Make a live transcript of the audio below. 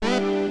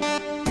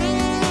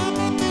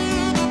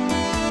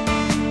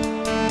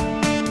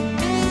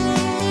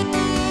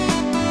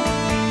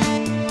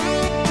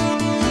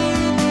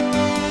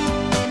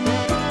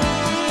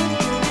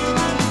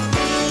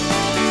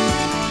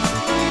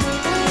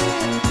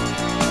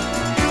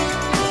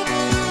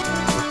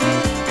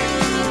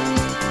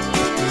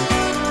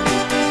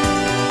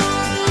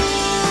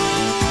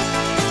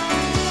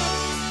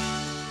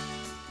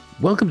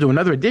Welcome to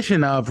another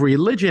edition of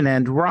Religion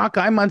and Rock.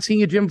 I'm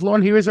Monsignor Jim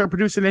Vaughn. Here is our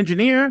producer and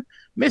engineer,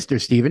 Mr.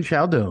 Stephen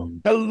Chaldone.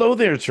 Hello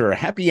there, sir.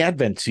 Happy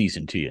Advent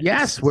season to you.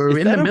 Yes, we're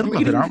in the middle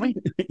of it, aren't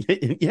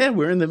we? Yeah,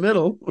 we're in the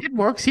middle. It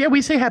works. Yeah,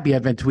 we say happy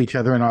Advent to each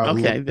other in our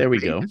Okay, there we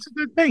go. It's a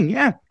good thing.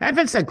 Yeah.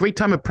 Advent's that great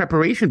time of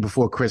preparation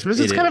before Christmas.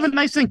 It's kind of a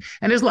nice thing.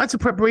 And there's lots of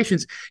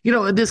preparations. You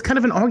know, there's kind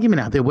of an argument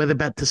out there whether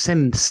about to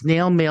send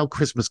snail mail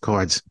Christmas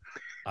cards.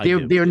 They're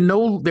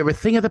a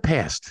thing of the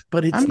past.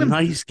 But it's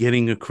nice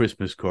getting a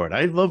Christmas card.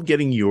 I love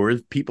getting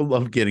yours. People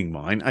love getting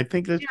mine. I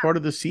think that's part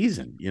of the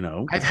season, you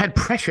know. I've had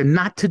pressure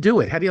not to do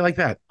it. How do you like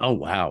that? Oh,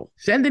 wow.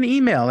 Send an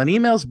email. An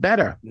email's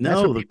better.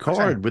 No, the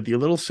card with your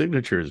little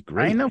signature is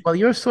great. I know. Well,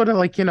 you're sort of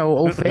like,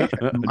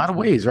 old-fashioned in a lot of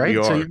ways, right?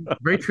 So you're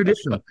very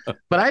traditional.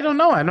 But I don't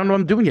know. I don't know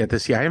what I'm doing yet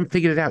this year. I haven't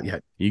figured it out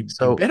yet. You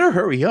better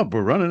hurry up.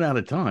 We're running out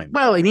of time.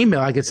 Well, an email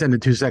I could send in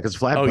 2 seconds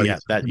flat. Oh, yeah.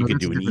 That you could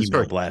do an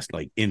email blast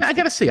like instant. I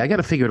got to see. I got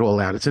to figure it all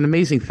out. It's an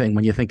amazing thing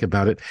when you think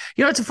about it.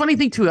 You know, it's a funny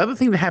thing, too. The other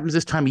thing that happens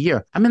this time of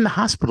year, I'm in the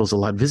hospitals a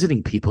lot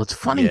visiting people. It's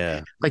funny.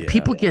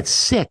 People get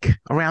sick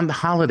around the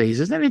holidays.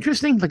 Isn't that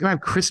interesting? Like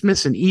around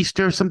Christmas and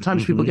Easter,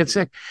 sometimes people get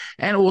sick.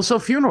 And also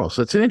funerals.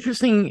 So it's an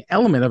interesting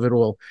element of it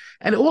all.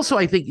 And also,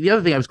 I think the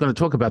other thing I was going to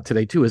talk about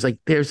today, too, is like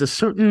there's a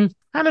certain,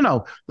 I don't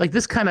know, like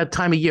this kind of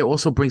time of year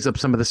also brings up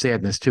some of the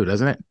sadness, too,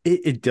 doesn't it?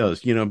 It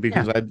does,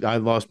 because I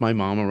lost my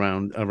mom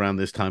around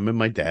this time, and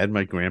my dad,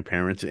 my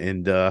grandparents,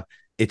 and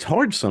it's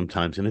hard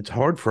sometimes, and it's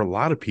hard for a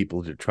lot of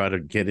people to try to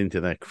get into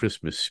that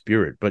Christmas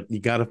spirit, but you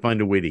got to find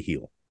a way to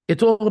heal.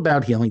 It's all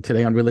about healing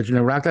today on Religion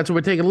and Rock. That's what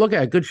we're taking a look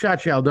at. Good shot,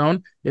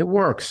 Chaldone. It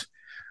works.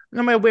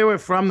 No matter where we're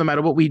from, no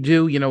matter what we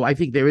do, I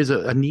think there is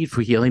a need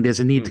for healing. There's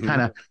a need to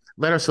kind of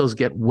let ourselves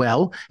get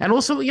well. And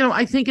also,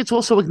 I think it's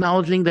also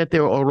acknowledging that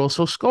there are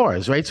also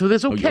scars, right? So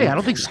there's okay. I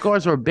don't think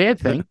scars are a bad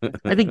thing.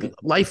 I think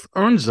life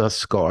earns us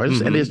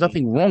scars, and there's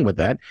nothing wrong with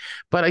that.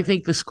 But I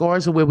think the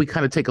scars are where we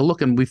kind of take a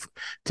look. And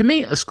to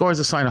me, a scar is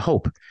a sign of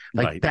hope.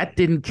 Like that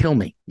didn't kill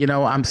me.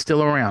 I'm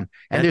still around.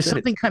 And there's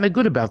something kind of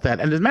good about that.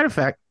 And as a matter of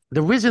fact,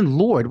 the risen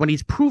Lord, when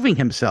he's proving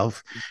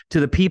himself to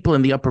the people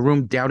in the upper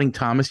room, doubting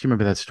Thomas, you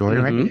remember that story,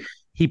 right?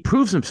 He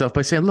proves himself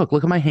by saying, look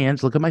at my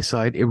hands, look at my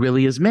side. It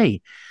really is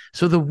me.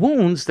 So the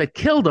wounds that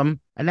killed him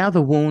are now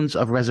the wounds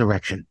of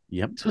resurrection.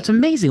 Yep. So it's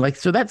amazing.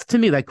 So that's, to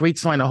me, that great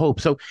sign of hope.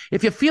 So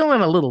if you're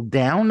feeling a little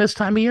down this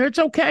time of year, it's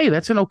okay.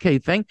 That's an okay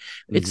thing.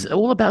 It's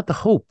all about the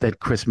hope that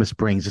Christmas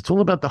brings. It's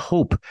all about the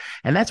hope.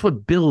 And that's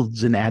what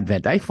builds in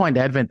Advent. I find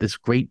Advent this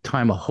great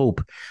time of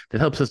hope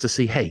that helps us to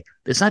see, hey,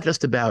 it's not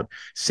just about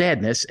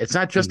sadness. It's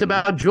not just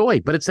about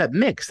joy, but it's that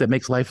mix that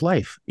makes life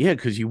life. Yeah,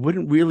 because you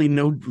wouldn't really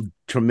know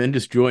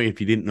tremendous joy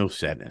if you didn't know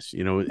sadness.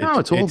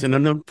 It's an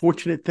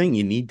unfortunate thing.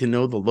 You need to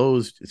know the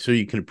lows so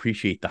you can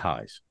appreciate the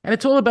highs. And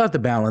it's all about the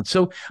balance.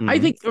 So I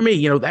think for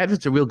me,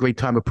 Advent's a real great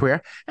time of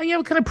prayer. And,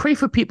 kind of pray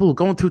for people who are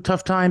going through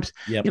tough times,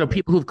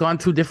 people who've gone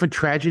through different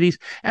tragedies,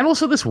 and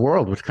also this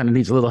world, which kind of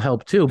needs a little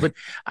help too. But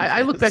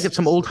I look back at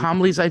some old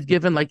homilies I've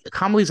given, like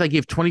homilies I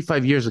gave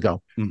 25 years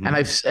ago. And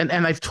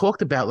I've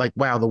talked about like,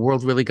 wow, the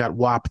world really got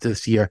whopped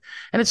this year.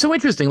 And it's so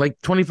interesting.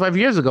 Like 25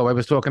 years ago, I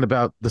was talking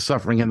about the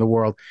suffering in the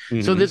world.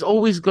 So there's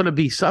always going to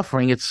be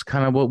suffering. It's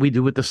kind of what we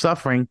do with the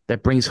suffering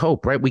that brings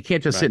hope, right? We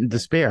can't just sit in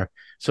despair.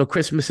 So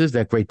Christmas is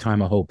that great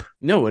time of hope.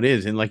 No, it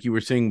is. And like you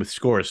were saying with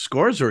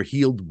scars are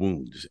healed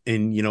wounds.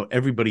 And,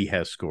 everybody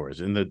has scars.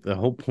 And the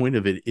whole point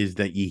of it is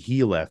that you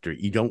heal after.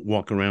 You don't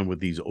walk around with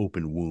these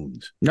open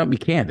wounds. No, you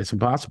can't. It's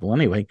impossible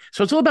anyway.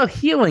 So it's all about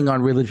healing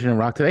on Religion and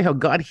Rock today, how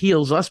God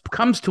heals us,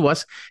 comes to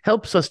us,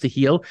 helps us to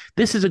heal.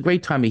 This is a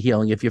great time of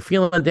healing. If you're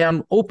feeling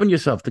down, open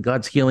yourself to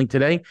God's healing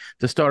today.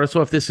 To start us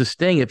off, this is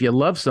Sting. If you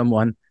love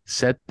someone,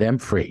 set them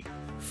free.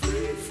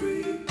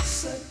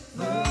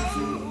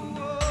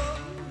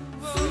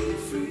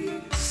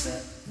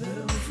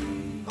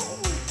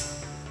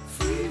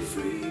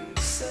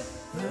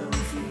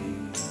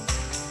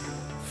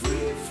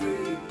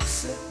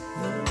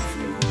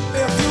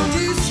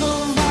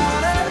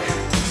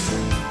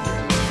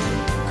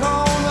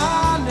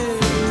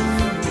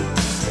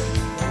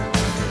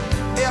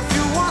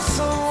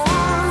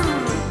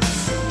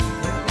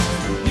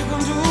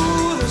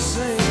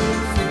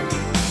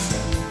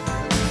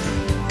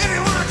 If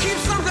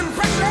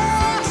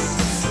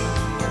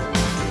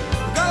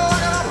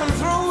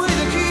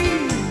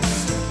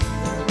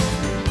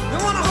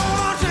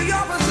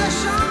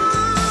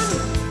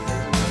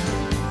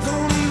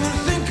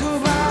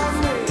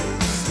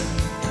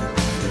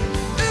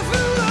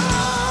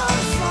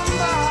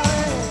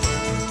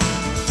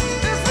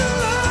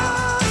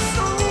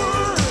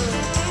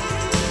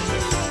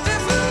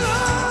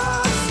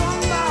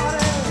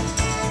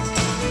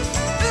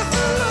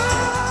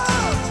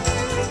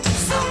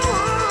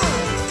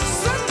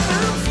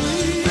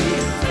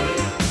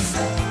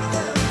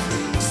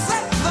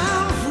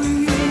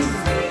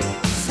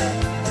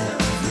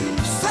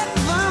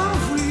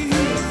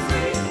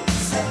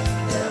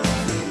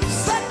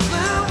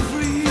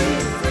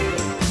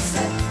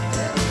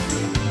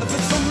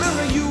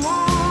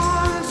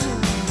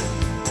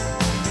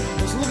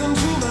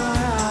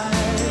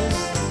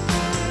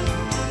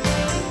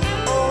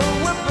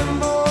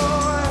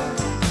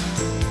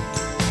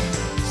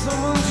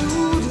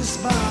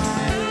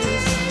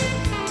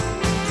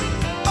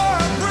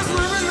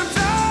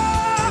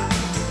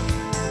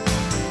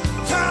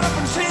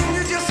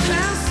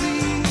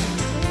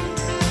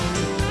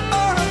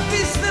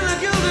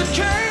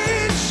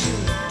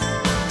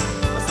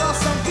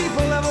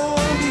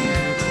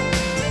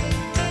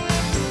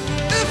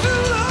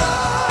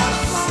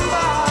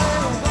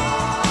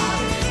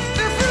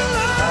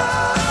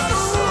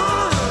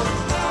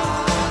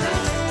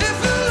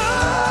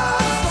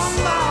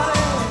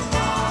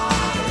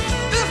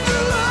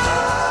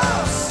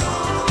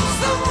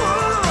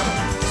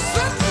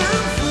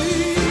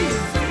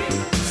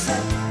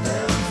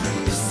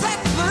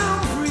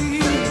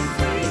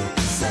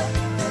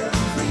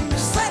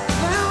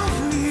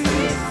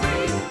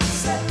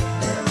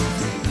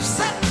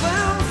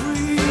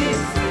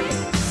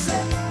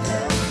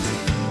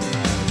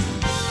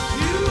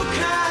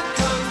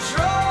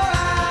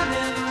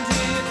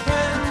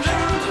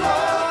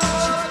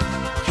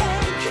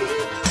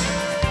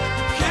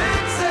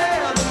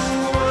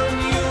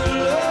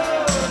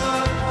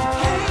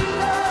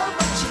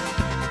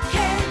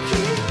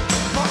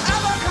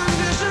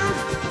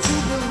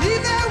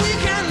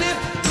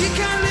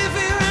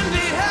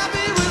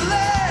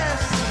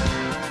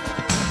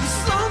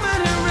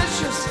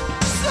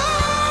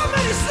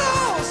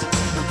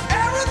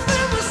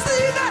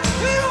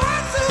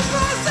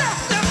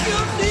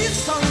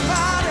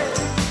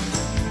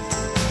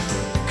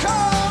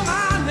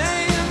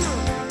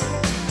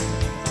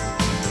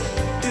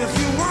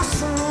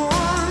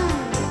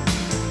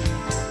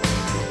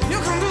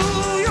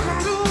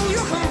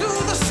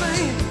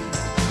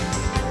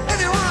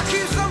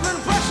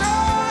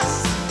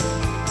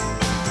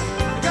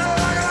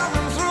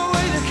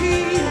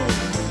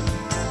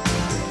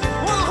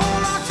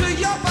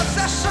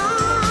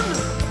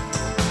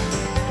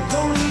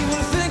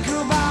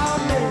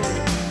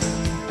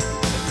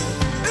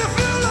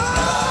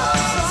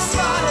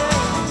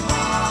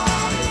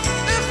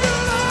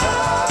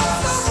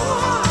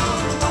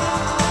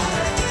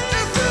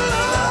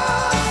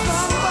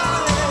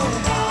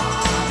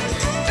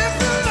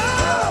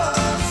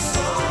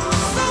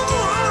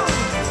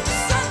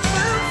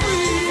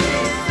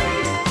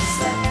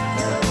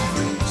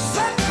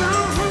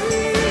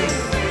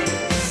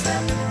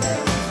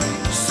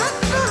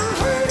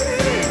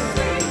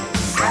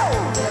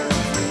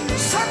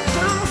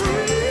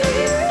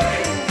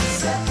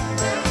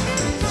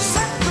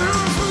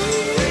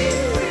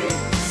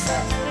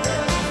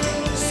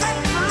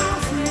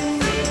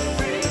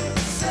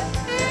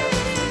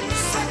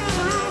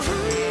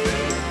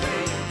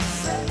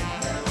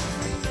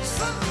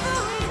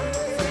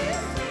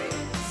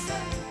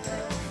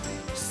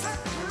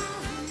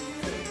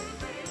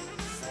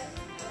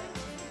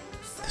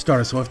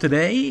Start us off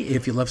today.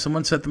 If you love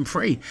someone, set them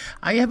free.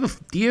 I have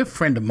a dear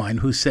friend of mine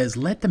who says,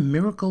 let the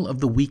miracle of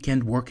the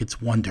weekend work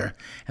its wonder.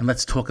 And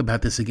let's talk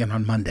about this again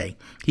on Monday.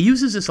 He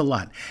uses this a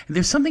lot. And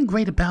there's something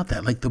great about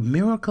that, like the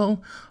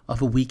miracle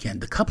of a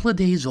weekend, a couple of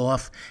days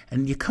off,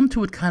 and you come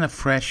to it kind of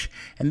fresh.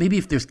 And maybe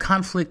if there's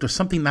conflict or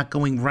something not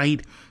going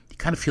right, you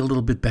kind of feel a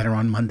little bit better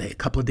on Monday, a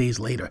couple of days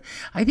later.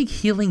 I think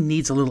healing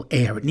needs a little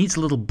air. It needs a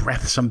little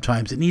breath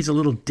sometimes. It needs a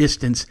little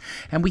distance,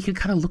 and we can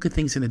kind of look at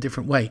things in a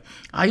different way.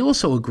 I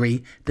also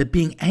agree that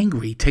being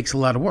angry takes a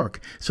lot of work.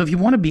 So if you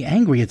want to be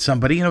angry at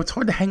somebody, it's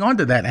hard to hang on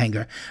to that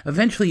anger.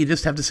 Eventually, you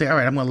just have to say, all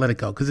right, I'm going to let it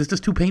go, because it's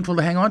just too painful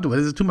to hang on to it.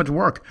 It's too much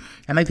work.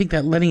 And I think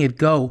that letting it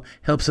go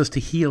helps us to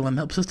heal and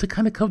helps us to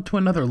kind of come to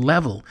another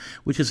level,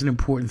 which is an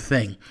important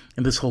thing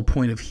in this whole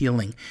point of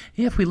healing.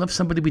 Yeah, if we love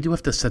somebody, we do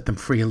have to set them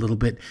free a little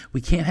bit.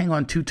 We can't hang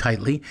on too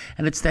tightly,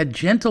 and it's that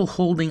gentle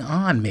holding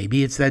on,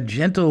 maybe it's that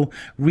gentle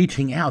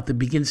reaching out that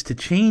begins to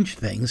change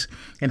things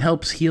and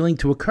helps healing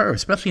to occur,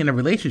 especially in a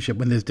relationship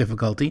when there's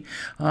difficulty.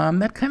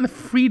 That kind of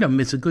freedom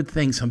is a good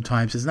thing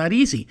sometimes. It's not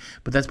easy,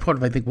 but that's part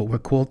of, I think, what we're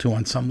called to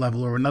on some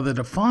level or another,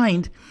 to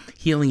find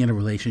healing in a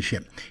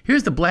relationship.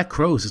 Here's the Black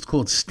Crowes. It's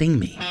called Sting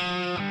Me.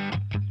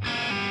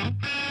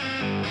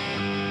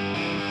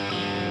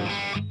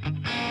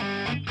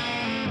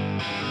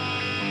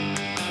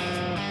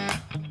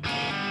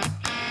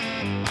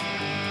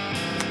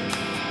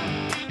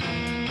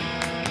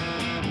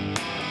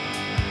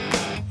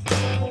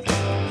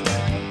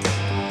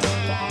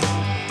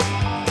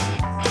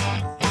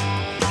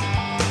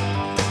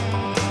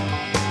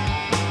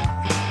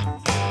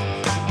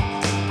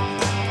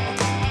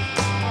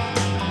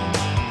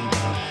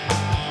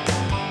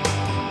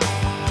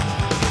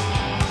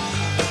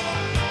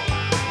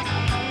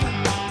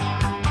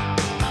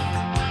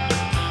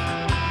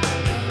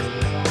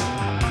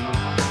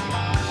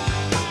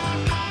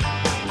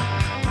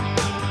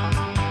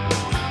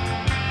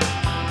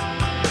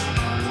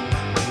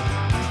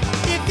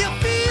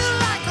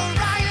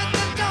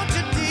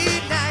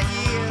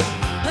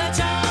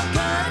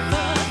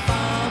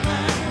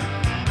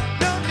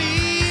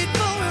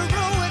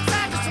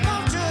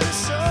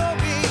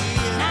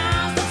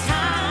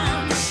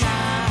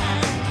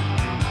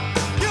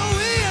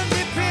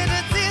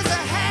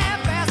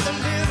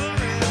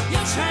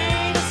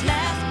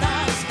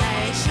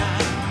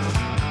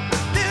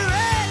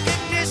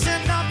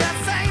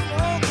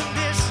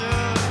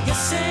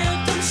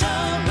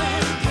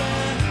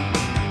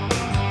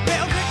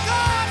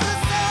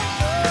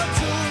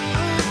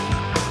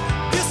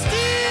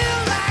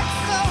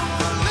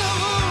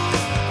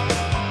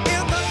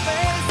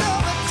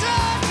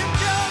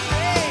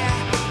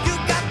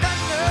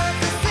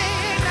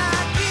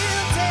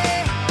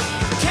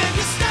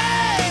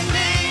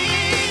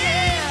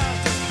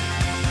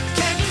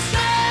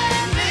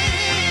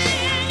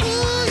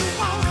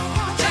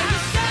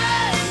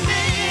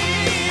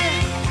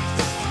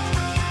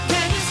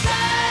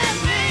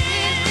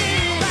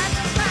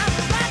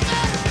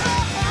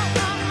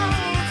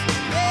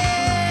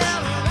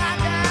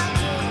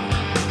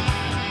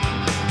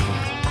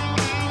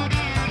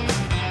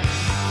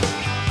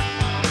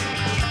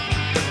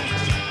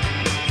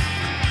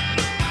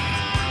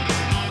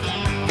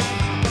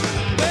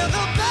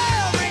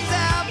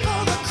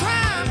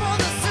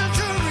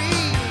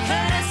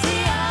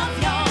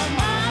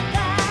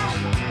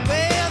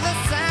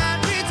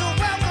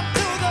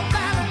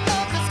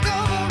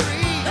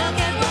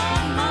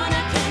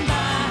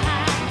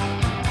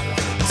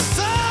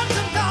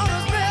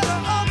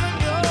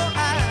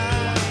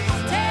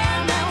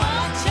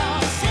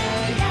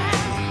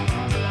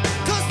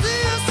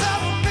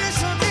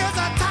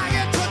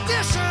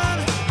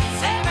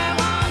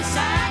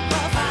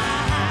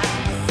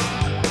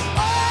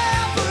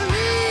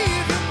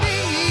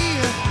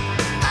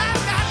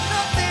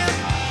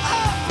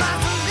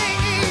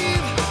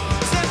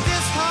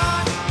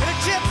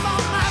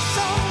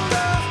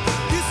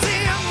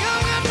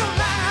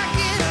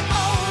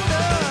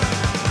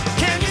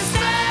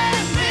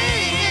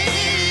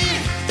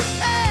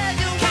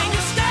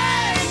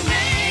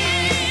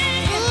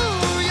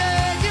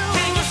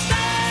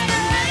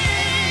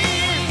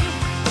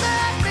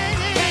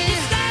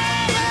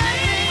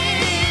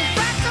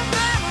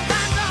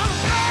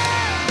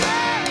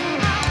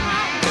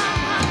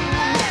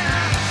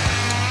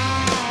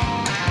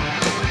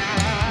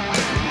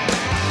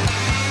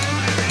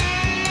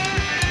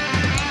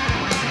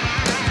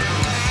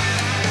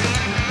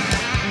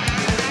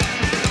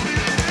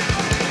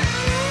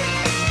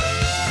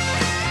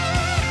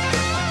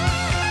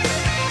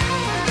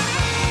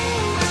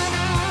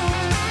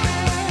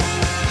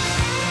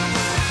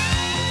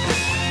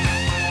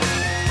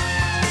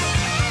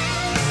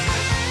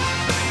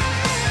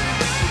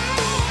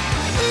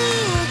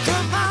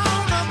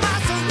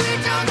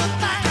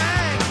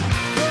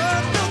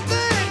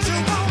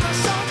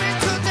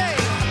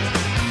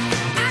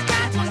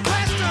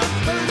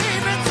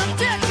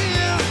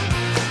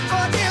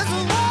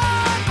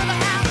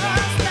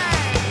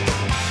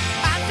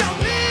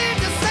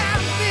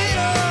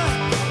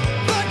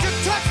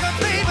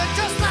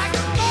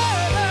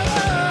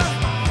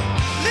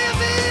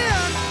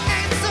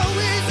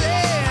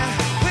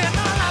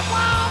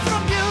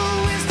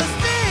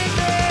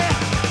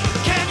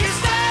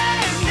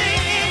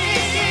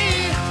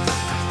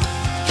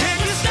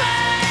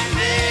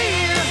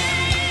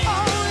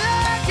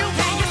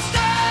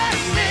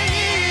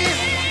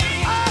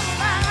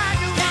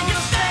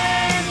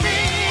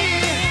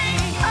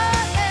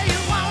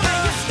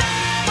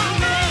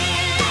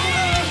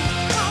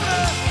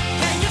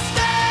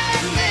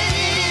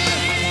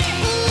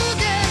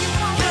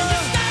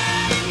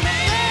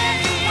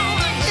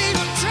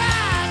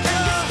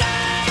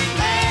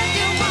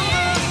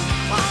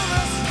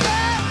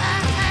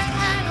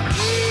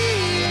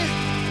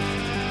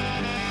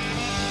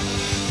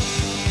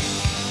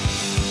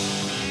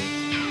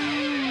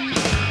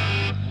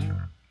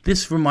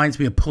 this reminds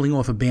me of pulling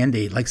off a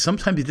Band-Aid. Like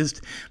sometimes you just,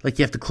 like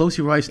you have to close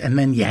your eyes and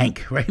then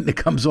yank, right? And it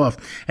comes off.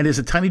 And there's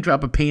a tiny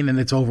drop of pain and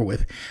it's over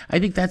with. I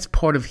think that's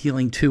part of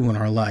healing too in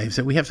our lives,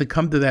 that we have to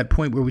come to that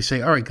point where we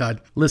say, all right, God,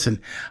 listen,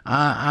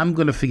 I'm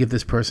going to forgive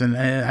this person.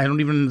 I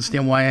don't even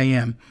understand why I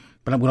am,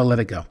 but I'm going to let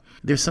it go.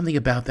 There's something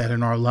about that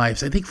in our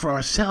lives. I think for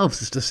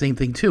ourselves, it's the same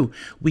thing too.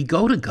 We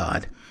go to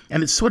God,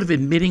 and it's sort of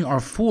admitting our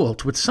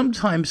fault, which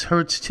sometimes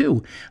hurts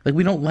too. Like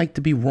we don't like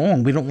to be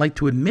wrong. We don't like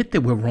to admit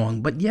that we're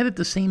wrong. But yet at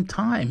the same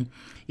time,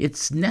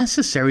 it's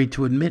necessary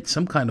to admit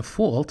some kind of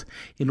fault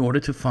in order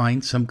to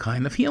find some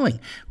kind of healing.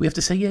 We have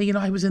to say, yeah,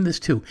 I was in this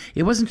too.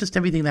 It wasn't just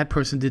everything that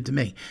person did to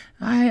me.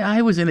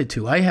 I was in it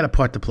too. I had a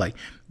part to play.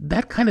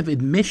 That kind of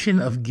admission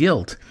of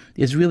guilt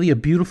is really a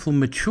beautiful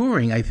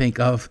maturing, I think,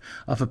 of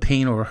a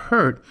pain or a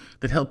hurt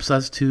that helps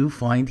us to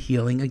find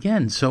healing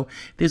again. So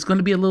there's going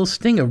to be a little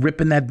sting of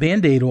ripping that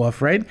Band-Aid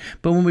off, right?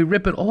 But when we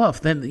rip it off,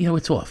 then,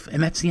 it's off.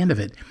 And that's the end of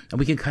it. And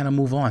we can kind of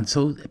move on.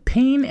 So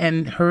pain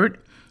and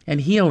hurt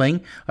and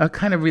healing are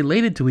kind of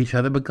related to each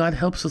other, but God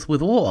helps us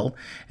with all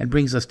and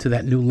brings us to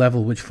that new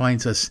level, which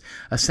finds us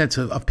a sense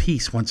of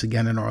peace once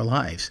again in our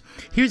lives.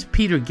 Here's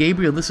Peter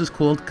Gabriel. This is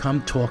called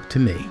Come Talk to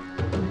Me.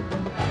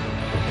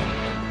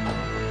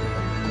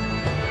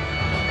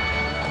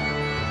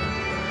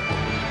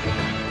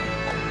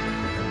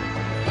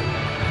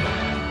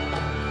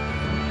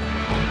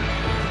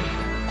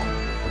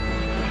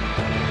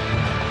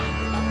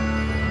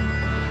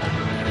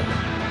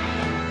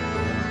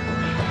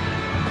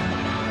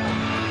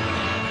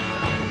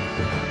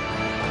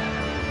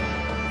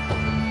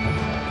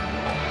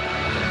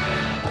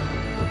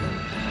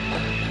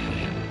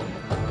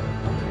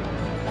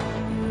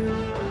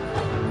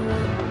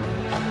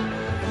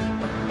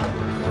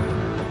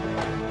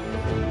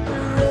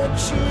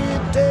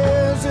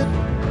 Desert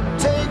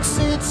takes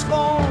its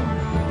form,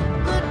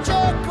 the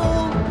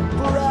jackal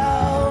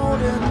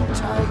proud and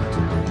tight.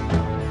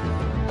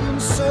 In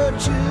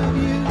search of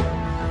you,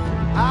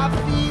 I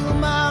feel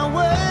my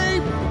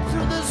way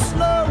through the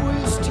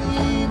slowest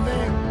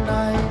evening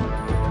night.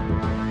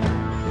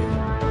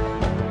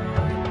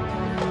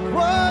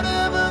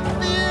 Whatever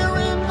fear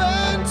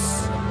invents,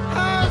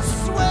 I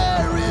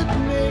swear it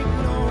made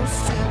no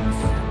sense.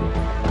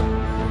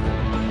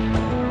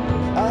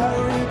 I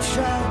reach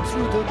out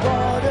through the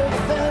border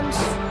fence.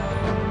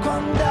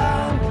 Come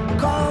down,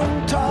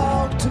 come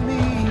talk to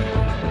me.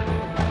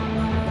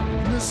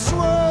 The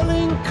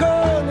swirling,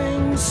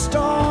 curling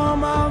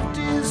storm of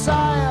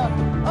desire,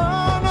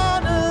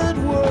 unuttered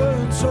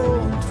words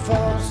hold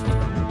fast.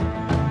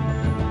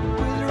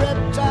 With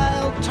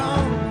reptile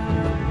tongue,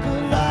 the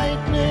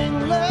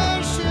lightning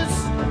lashes,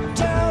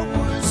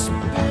 towers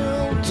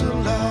built to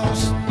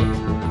last.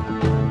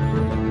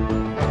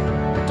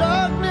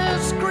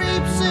 Darkness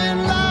creeps in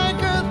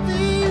like a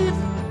thief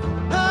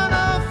and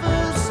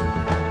offers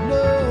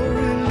no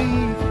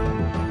relief.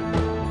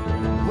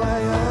 Why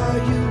are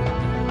you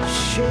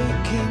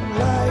shaking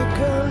like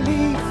a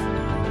leaf?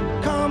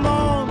 Come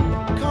on,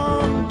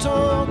 come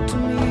talk to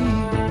me.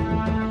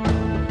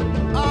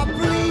 Oh,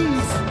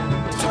 please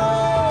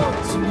talk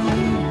to me.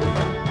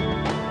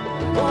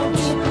 Won't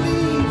you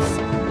please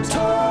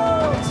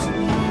talk to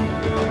me?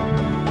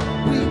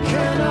 We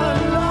can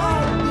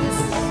unlock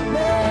this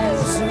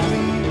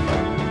misery.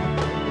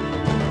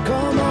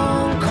 Come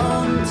on,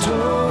 come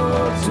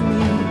talk to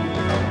me.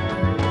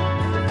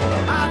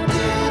 I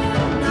did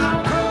not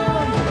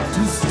come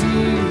to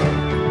steal.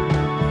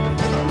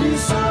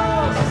 These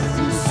are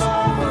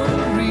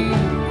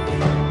real.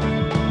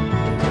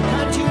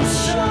 Can't you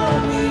show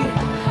me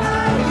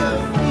how you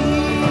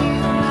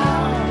feel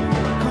now?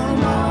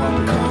 Come on,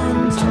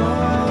 come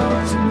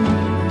talk to me.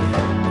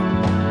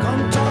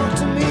 Come talk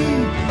to me.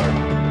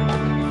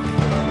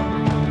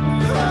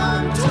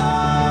 Come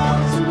talk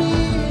to me.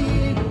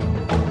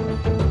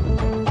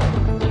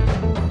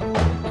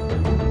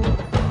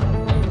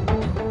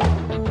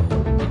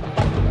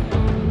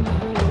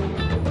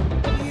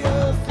 The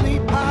earthly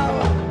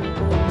power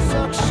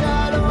sucks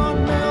shadow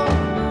and milk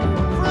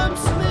from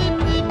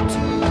sleepy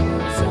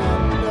tears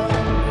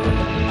undone.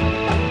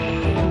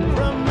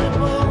 From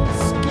nipple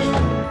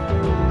skin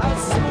as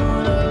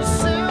smooth as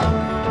silk,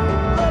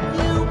 the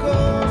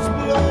bugles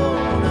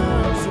blown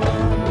as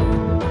one.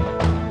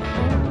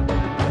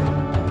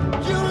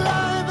 You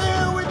lie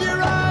there with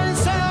your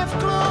eyes half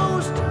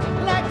closed,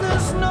 like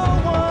there's no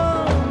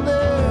one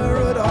there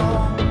at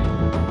all.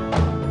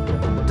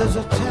 There's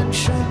a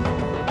tension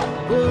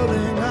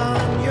building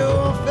on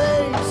your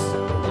face.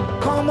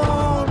 Come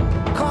on,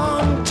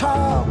 come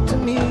talk to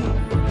me.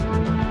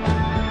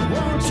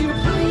 Won't you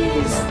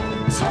please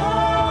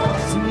talk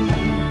to me?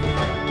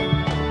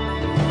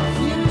 If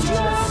you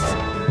just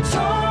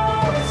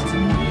talk to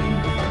me,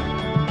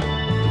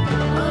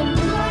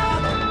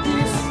 unblock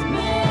this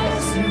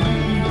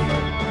misery.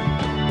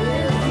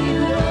 If you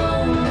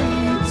only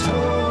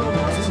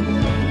talk to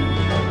me,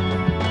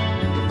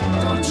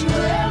 don't you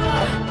ever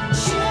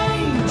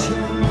change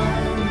your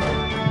mind.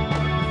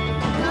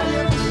 Now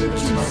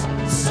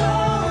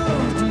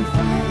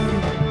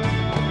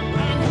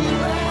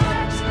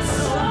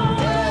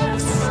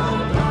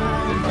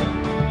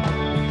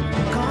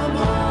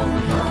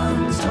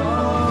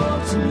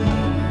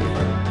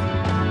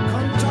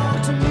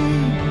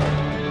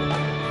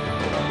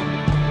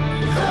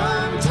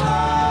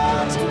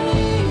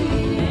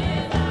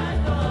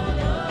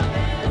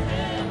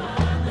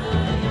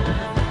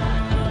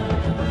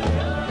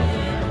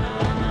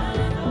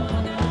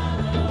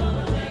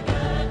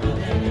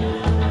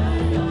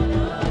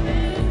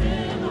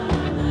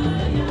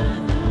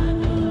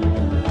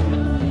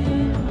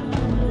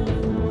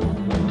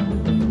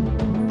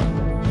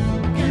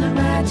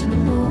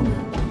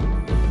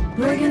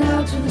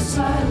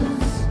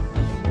silence,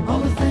 all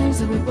the things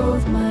that we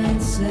both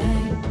might say.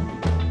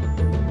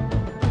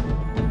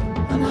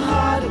 And the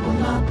heart, it will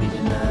not be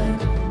denied,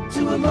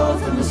 till we're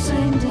both on the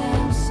same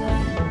damn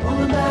side, all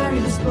the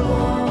barriers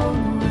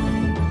blown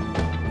away.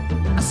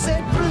 I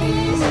said,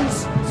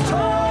 please,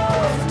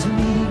 talk to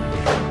me.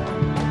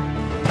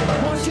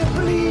 Won't you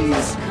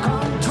please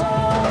come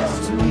talk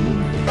to me?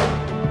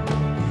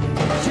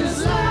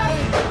 Just like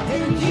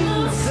it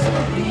used to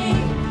be.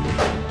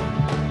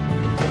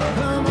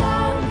 Come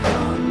on,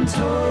 come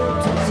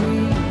talk to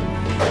me.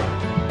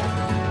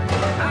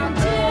 I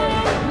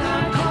did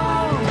not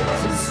call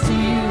to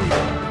steal.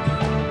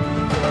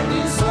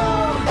 You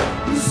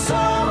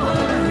saw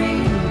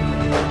real.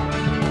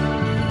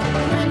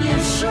 Can you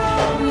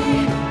show me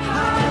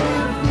how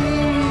you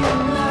feel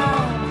now?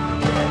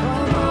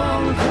 Come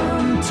on,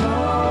 come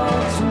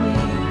talk to me.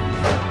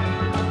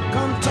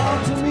 Come talk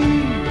to me.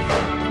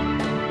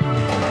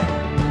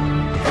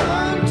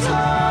 Come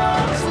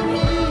talk to me.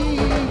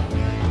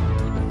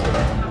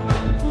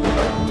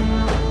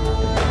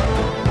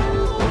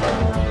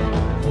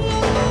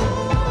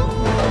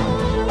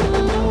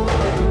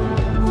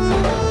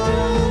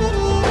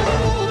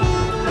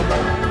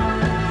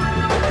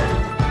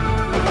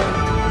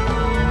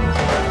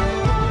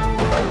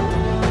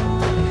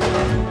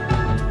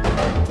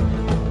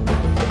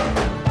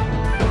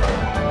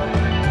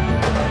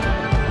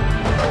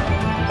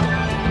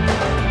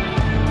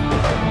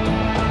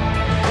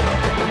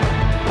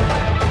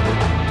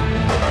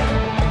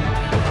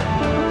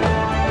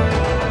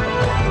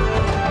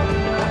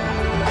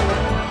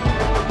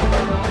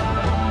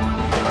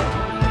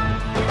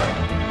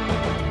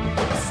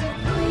 I said,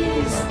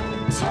 please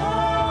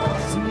talk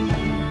to me.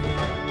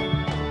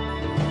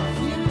 If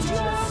you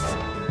just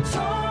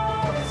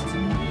talk to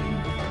me,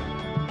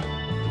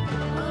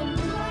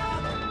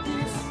 unlock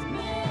this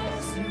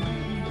misery.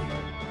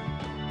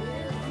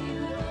 If you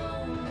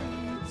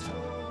only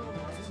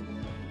talk to me.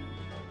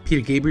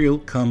 Peter Gabriel,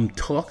 Come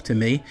Talk to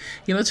Me.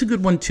 You know, it's a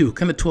good one too. It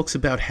kind of talks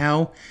about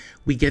how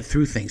we get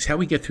through things, how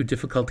we get through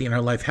difficulty in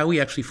our life, how we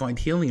actually find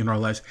healing in our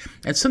lives.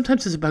 And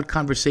sometimes it's about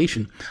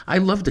conversation. I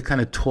love to kind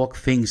of talk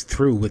things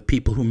through with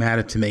people who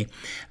matter to me,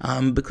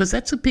 because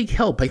that's a big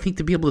help. I think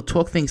to be able to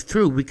talk things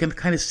through, we can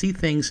kind of see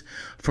things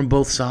from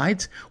both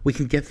sides. We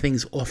can get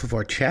things off of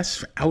our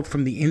chests, out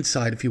from the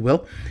inside, if you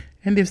will.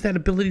 And there's that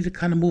ability to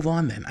kind of move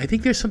on then. I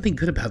think there's something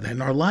good about that.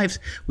 In our lives,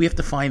 we have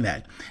to find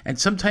that. And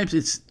sometimes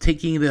it's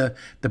taking the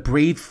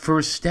brave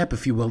first step,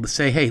 if you will, to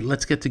say, hey,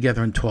 let's get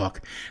together and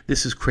talk.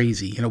 This is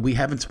crazy. You know, we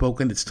haven't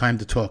spoken. It's time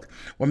to talk.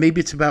 Or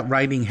maybe it's about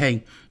writing,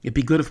 hey, it'd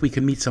be good if we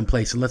could meet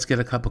someplace and let's get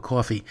a cup of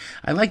coffee.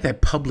 I like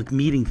that public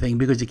meeting thing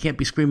because you can't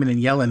be screaming and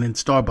yelling in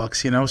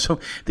Starbucks, you know. So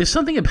there's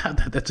something about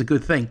that that's a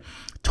good thing.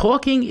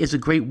 Talking is a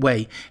great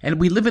way, and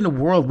we live in a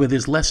world where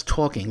there's less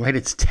talking, right?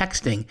 It's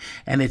texting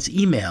and it's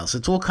emails,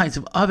 it's all kinds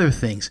of other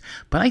things.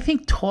 But I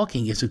think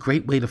talking is a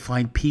great way to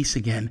find peace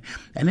again.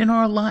 And in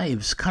our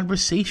lives,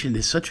 conversation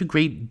is such a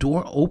great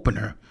door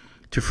opener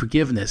to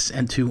forgiveness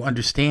and to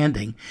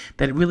understanding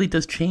that it really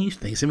does change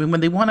things. I mean,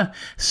 when they want to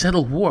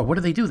settle war, what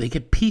do? They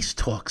get peace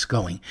talks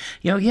going.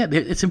 You know, yeah,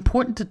 it's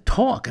important to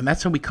talk, and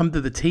that's how we come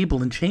to the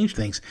table and change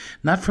things.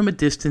 Not from a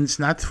distance,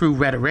 not through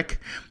rhetoric,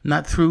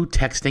 not through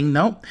texting,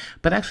 no,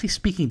 but actually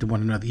speaking to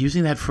one another,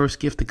 using that first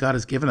gift that God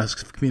has given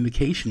us of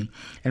communication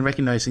and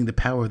recognizing the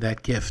power of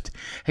that gift.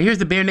 Hey, here's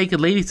the Bare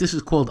Naked Ladies. This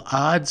is called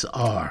Odds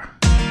Are.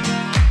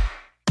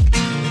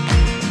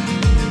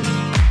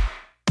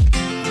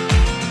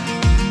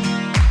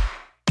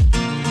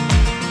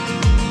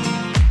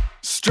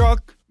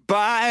 Struck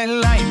by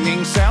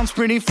lightning sounds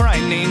pretty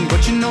frightening,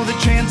 but you know the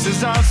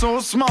chances are so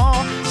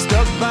small.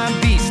 Stuck by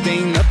a bee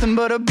sting, nothing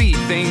but a bee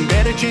thing.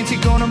 Better chance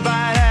you're gonna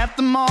bite at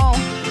the mall.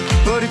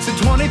 But it's a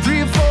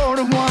 23 or 4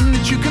 to 1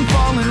 that you can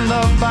fall in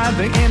love by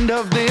the end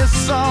of this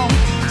song.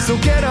 So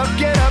get up,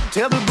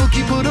 tell the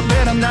bookie put a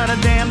bet on not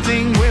a damn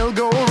thing will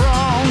go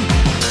wrong.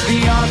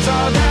 The odds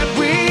are that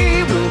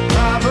we will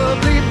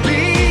probably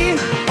be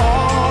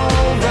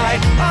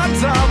alright.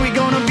 Odds are we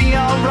gonna be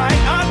alright.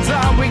 Odds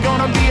are we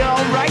gonna be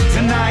alright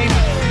tonight.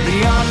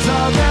 The odds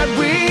are that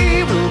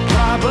we will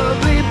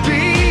probably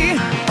be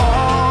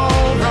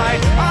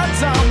alright.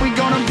 Odds are we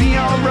gonna be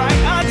alright.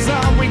 Odds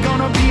are we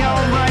gonna be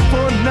alright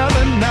for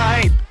another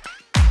night.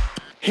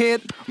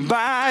 Hit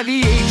by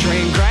the A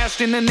train,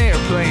 crashed in an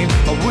airplane.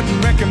 I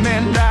wouldn't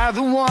recommend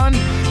either one.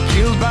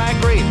 Killed by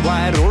a great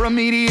white or a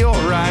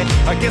meteorite.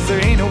 I guess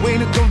there ain't a way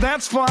to go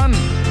that's fun.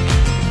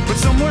 But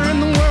somewhere in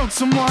the world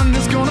someone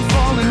is gonna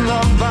fall in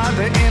love by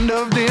the end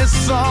of this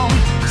song.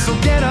 So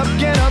get up,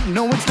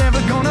 no it's never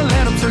gonna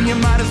let up, so you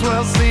might as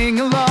well sing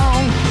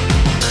along.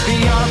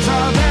 The odds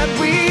are that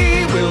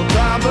we will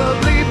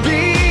probably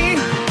be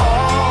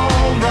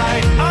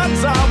alright.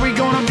 Odds are we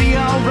gonna be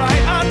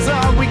alright. Odds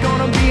are we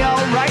gonna be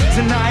alright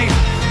tonight.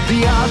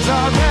 The odds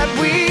are that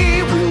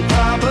we will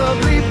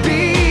probably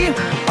be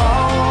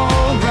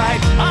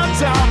alright.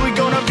 Odds are we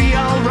gonna be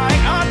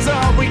alright. Odds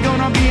are we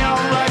gonna be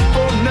alright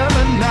for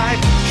another night.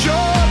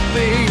 Sure,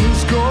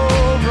 things go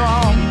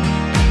wrong,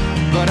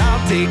 but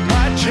I'll take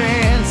my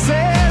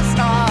chances.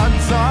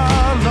 Odds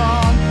are long.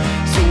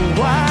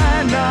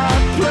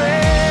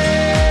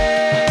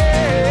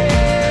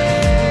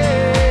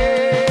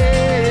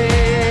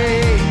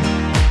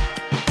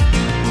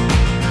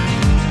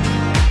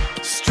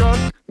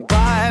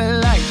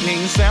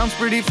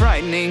 pretty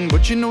frightening,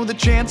 but you know the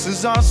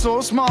chances are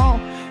so small.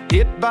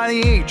 Hit by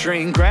the A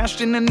train,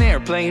 crashed in an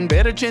airplane,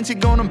 better chance you're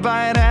gonna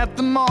buy it at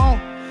the mall.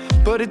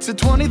 But it's a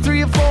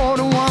 23 or 4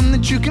 to 1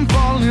 that you can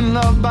fall in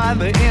love by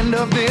the end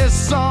of this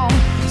song.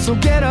 So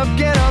get up,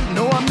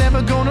 no, I'm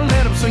never gonna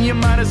let up, so you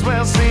might as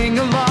well sing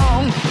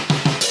along.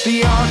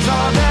 The odds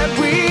are that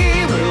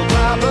we will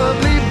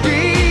probably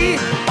be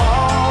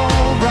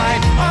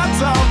alright.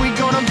 Odds are we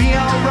gonna be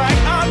alright.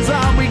 Odds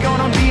are we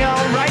gonna be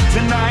alright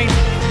tonight.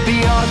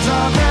 The odds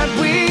are that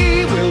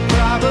we will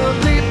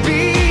probably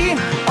be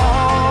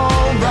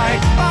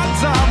alright.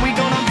 Odds are we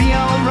gonna be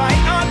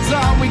alright. Odds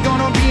are we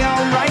gonna be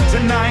alright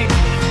tonight.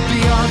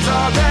 The odds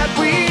are that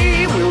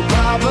we will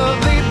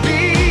probably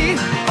be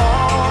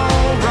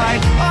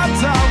alright.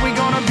 Odds are we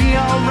gonna be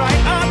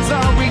alright. Odds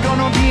are we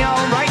gonna be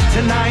alright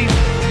tonight.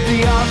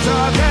 The odds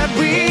are that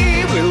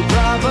we will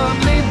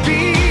probably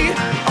be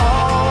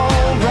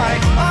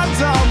alright.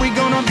 Odds are we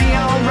gonna be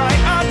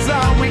alright. Odds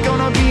are we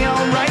gonna be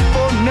alright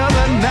for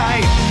another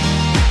night.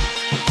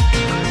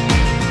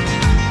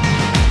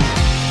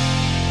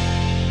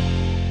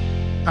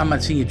 I'm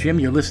Monsignor Jim.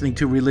 You're listening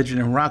to Religion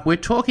and Rock. We're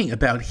talking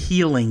about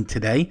healing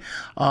today.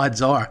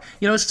 Odds are.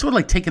 You know, it's sort of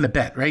like taking a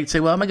bet, right? You say,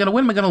 well, am I going to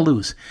win? Am I going to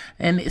lose?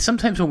 And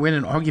sometimes when we're in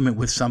an argument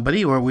with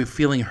somebody or we're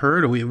feeling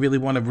hurt or we really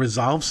want to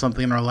resolve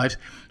something in our lives,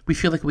 we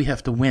feel like we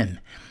have to win.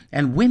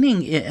 And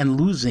winning and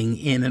losing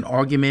in an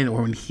argument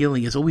or in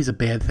healing is always a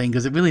bad thing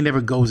because it really never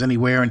goes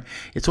anywhere, and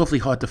it's awfully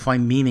hard to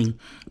find meaning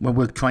when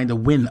we're trying to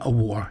win a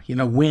war,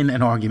 win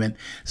an argument.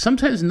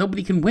 Sometimes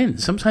nobody can win.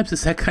 Sometimes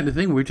it's that kind of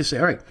thing where we just say,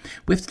 all right,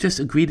 we have to just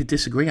agree to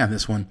disagree on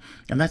this one,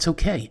 and that's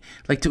okay.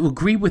 Like to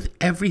agree with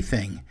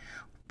everything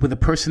with a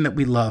person that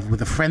we love,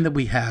 with a friend that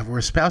we have, or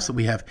a spouse that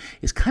we have,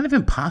 is kind of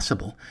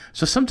impossible.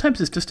 So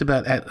sometimes it's just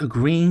about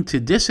agreeing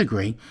to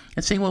disagree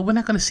and saying, well, we're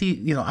not going to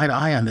see, eye to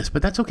eye on this,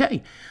 but that's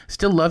okay.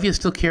 Still love you,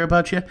 still care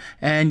about you,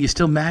 and you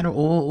still matter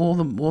all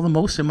the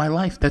most in my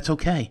life. That's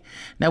okay.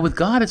 Now with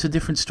God, it's a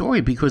different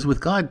story because with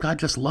God, God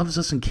just loves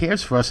us and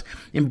cares for us,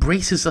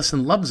 embraces us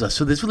and loves us.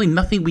 So there's really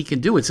nothing we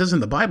can do, it says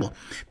in the Bible,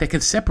 that can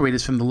separate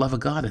us from the love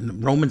of God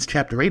in Romans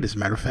chapter 8, as a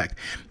matter of fact.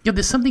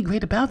 There's something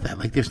great about that.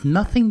 Like there's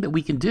nothing that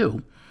we can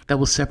do that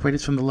will separate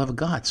us from the love of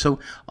God. So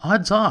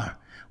odds are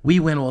we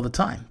win all the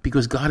time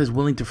because God is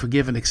willing to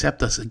forgive and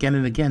accept us again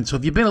and again. So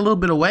if you've been a little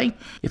bit away,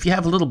 if you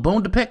have a little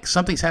bone to pick,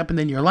 something's happened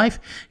in your life,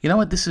 you know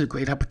what? This is a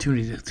great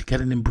opportunity to get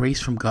an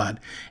embrace from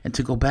God and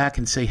to go back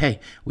and say, hey,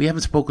 we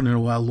haven't spoken in a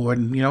while, Lord,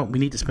 and we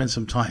need to spend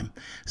some time.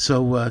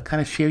 So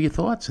kind of share your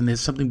thoughts, and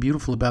there's something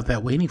beautiful about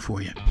that waiting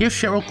for you. Here's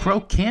Sheryl Crow,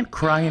 Can't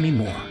Cry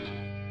Anymore.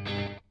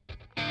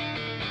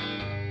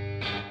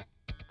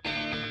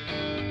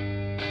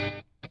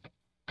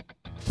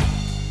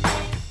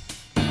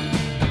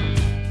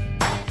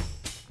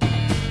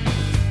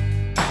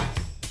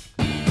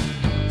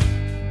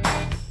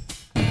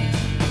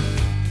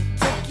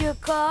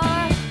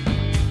 Car,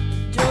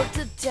 drove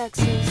to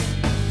Texas.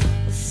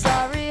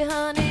 Sorry,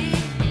 honey,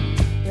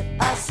 but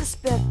I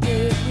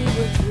suspected we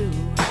were through,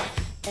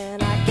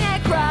 and I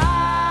can't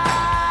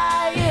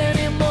cry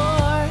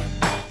anymore.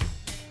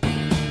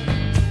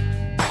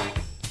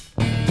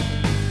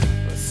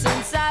 Well,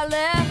 since I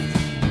left,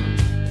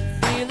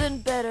 I'm feeling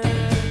better,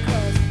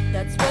 'cause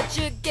that's what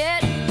you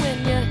get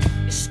when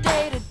you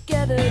stay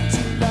together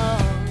too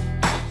long,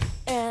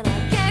 and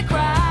I can't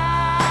cry.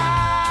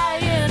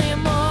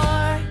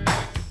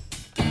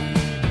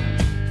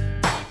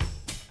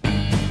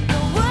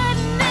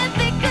 Wouldn't it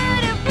be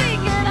good if we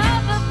could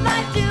have a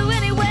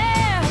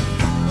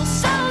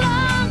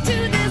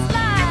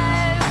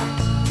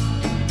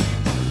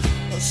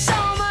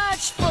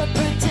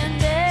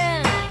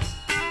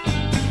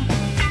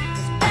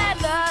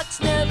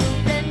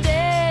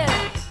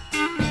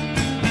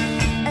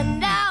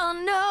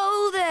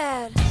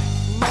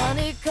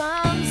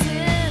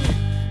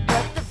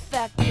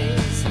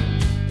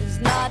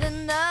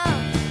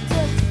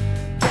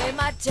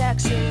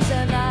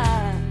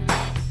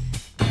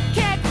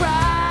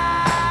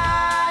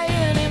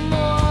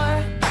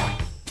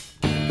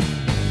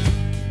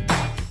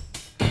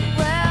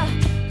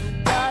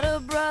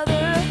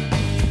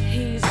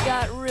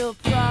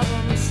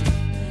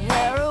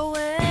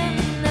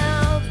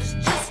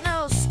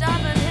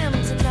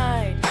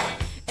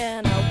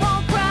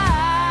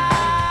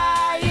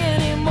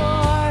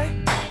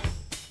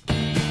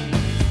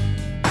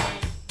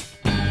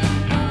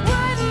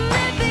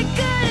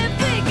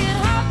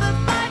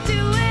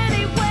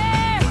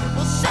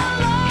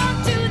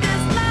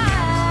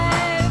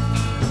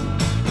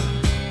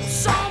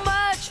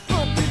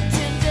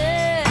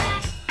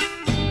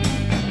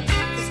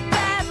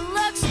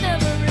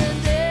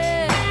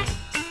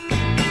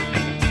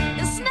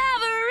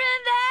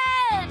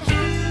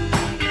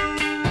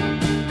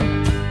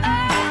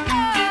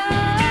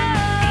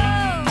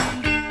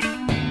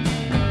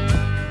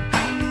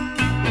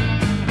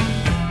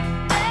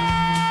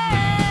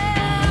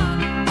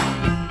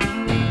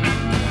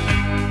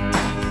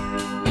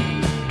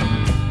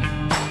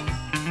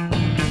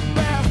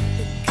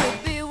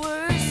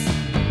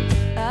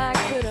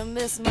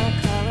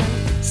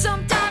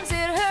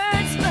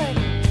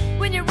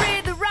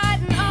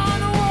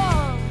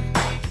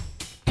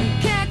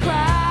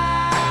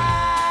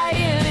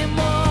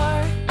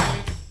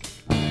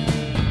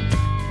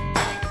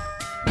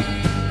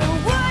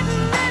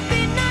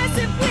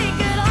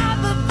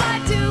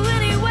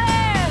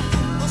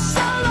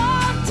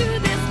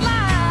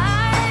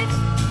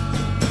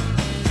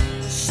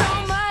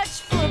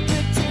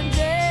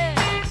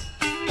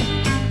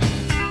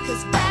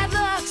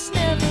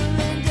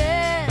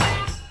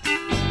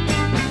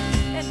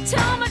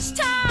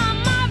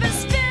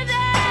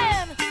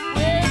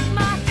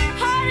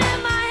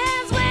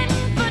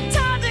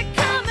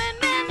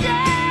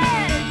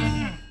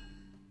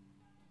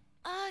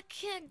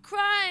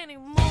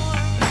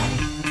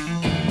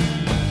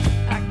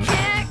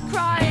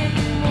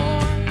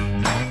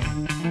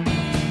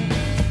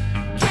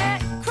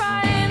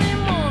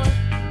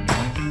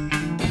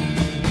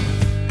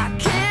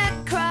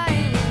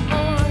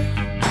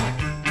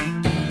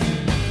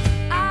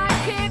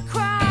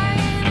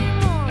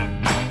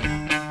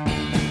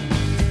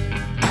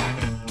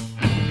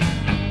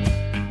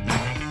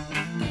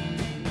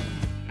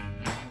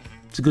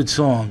a good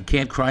song,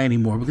 Can't Cry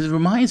Anymore, because it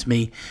reminds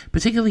me,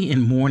 particularly in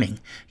mourning,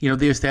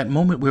 there's that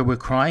moment where we're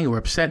crying or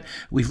upset.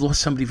 We've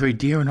lost somebody very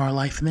dear in our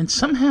life, and then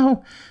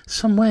somehow,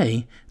 some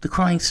way, the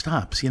crying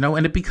stops,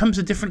 and it becomes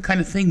a different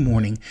kind of thing,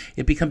 mourning.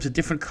 It becomes a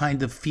different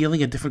kind of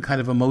feeling, a different kind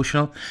of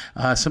emotional.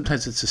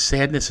 Sometimes it's a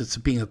sadness, it's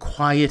being a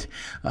quiet,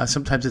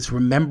 sometimes it's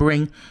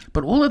remembering.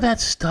 But all of that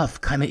stuff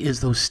kind of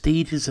is those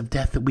stages of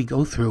death that we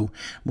go through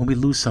when we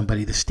lose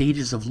somebody, the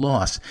stages of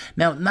loss.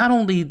 Now, not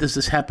only does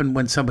this happen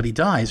when somebody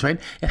dies, right?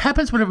 It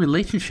happens when a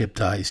relationship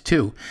dies,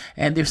 too.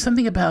 And there's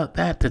something about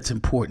that that's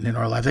important in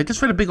our lives. I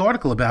just read a big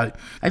article about it.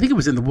 I think it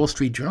was in the Wall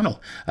Street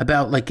Journal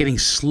about like getting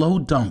slow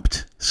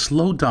dumped,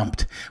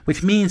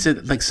 which means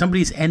that like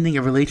somebody's ending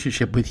a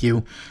relationship with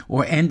you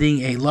or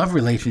ending a love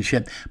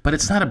relationship, but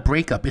it's not a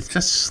breakup. It's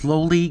just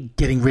slowly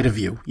getting rid of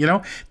you.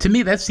 To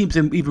me, that seems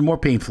even more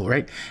painful,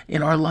 right?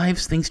 In our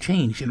lives, things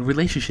change and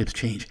relationships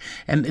change.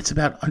 And it's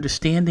about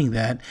understanding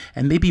that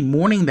and maybe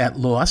mourning that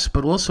loss,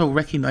 but also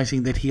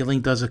recognizing that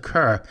healing does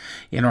occur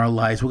in our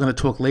lives. We're going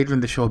to talk later in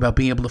the show about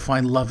being able to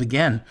find love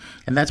again.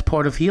 And that's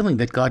part of healing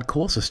that God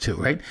calls us to,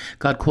 right?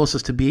 God calls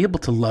us to be able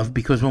to love,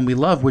 because when we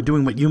love, we're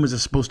doing what humans are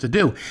supposed to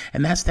do.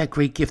 And that's that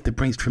great gift that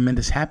brings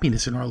tremendous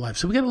happiness in our lives.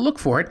 So we got to look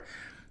for it,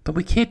 but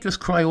we can't just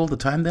cry all the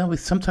time.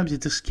 Sometimes you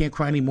just can't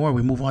cry anymore.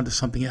 We move on to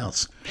something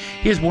else.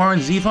 Here's Warren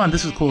Zevon.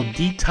 This is called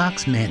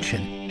Detox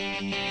Mansion.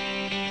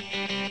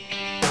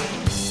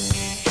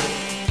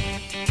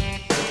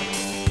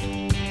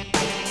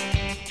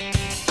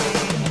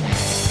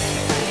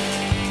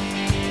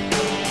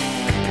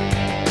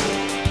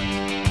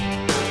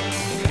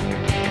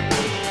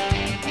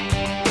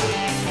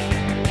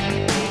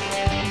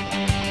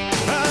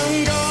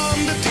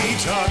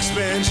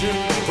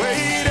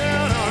 Way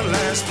down on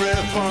Last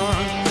Breath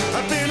Farm.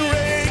 I've been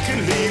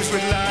raking leaves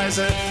with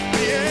Liza.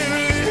 The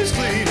endless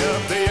clean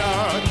up the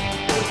yard.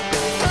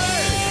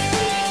 Hey!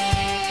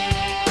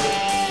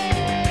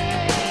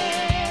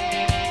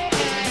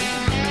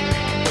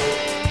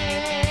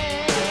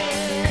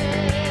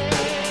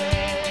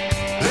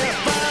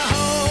 Left my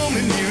home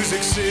in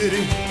Music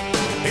City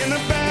in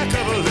the back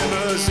of a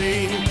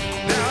limousine.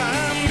 Now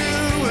I'm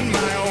doing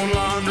my own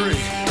laundry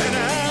and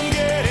I'm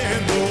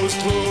getting those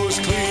clothes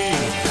clean.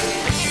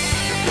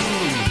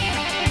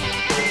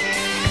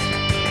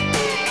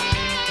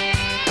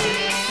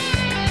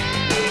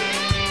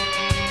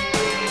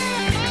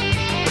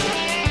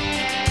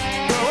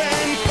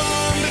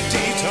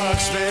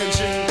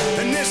 Expansion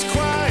and this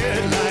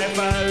quiet life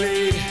I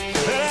lead,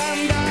 that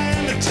I'm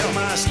dying to tell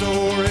my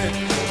story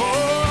for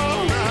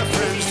all my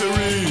friends to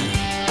read.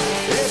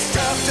 It's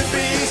tough to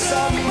be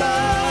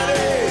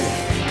somebody.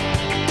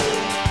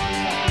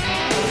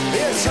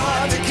 It's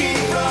hard to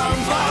keep from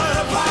falling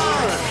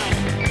apart.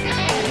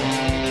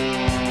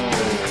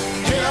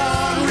 Here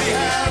on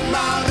Rehab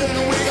Mountain,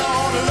 we're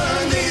gonna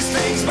learn these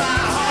things by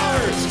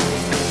heart.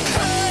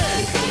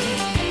 Hey!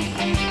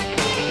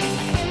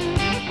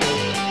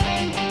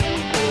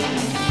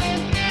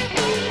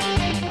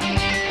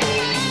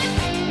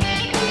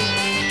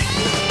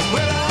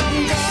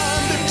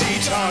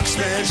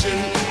 Expansion,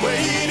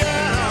 way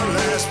down on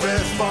Last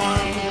Breath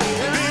Farm.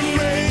 Been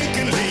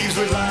raking leaves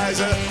with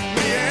Liza.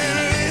 The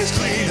endless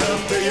clean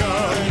up the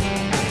yard.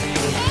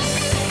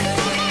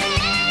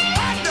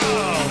 Hot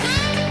dog!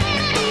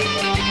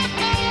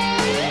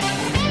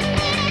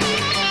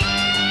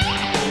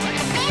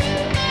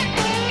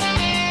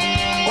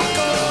 What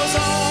goes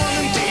on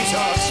in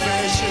Detox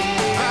Mansion?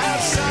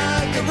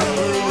 Outside the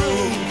rubber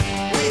room,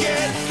 we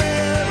get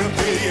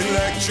therapy and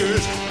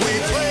lectures. We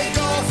play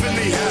golf in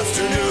the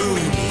afternoon.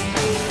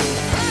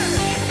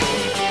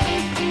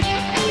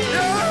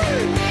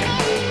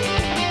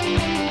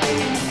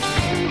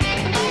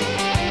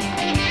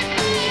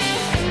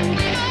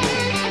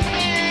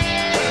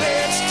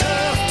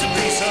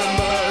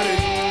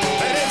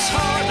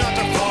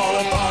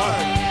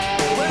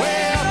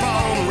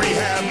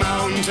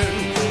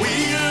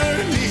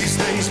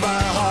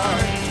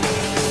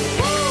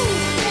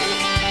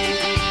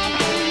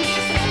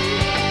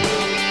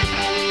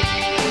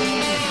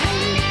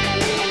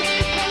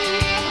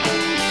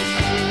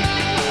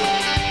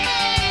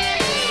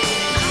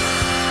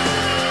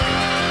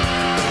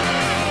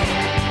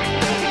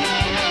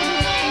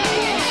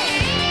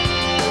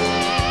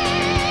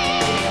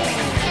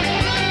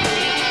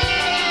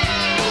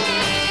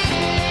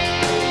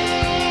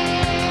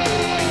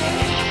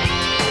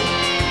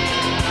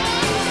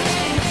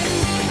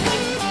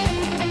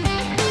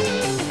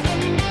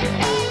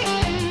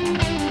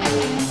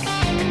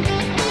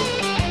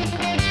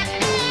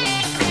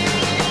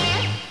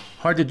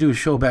 Hard to do a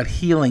show about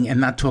healing and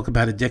not talk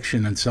about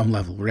addiction on some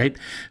level, right?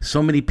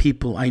 So many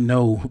people I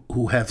know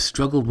who have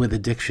struggled with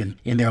addiction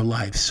in their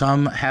lives.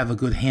 Some have a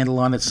good handle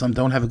on it. Some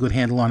don't have a good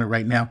handle on it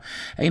right now.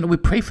 And, we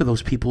pray for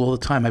those people all the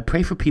time. I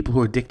pray for people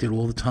who are addicted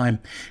all the time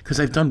because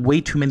I've done way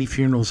too many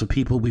funerals of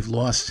people we've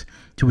lost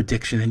to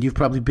addiction. And you've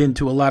probably been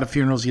to a lot of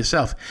funerals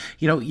yourself.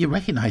 You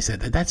recognize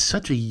that that's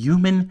such a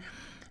human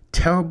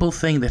terrible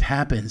thing that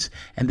happens,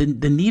 and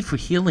the need for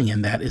healing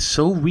in that is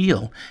so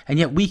real, and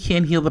yet we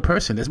can't heal the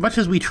person. As much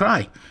as we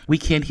try, we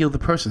can't heal the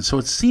person. So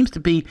it seems to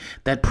be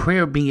that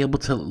prayer of being able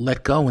to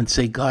let go and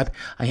say, God,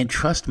 I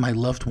entrust my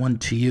loved one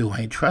to you. I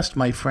entrust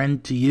my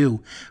friend to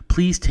you.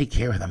 Please take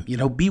care of them.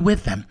 Be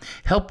with them.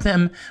 Help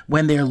them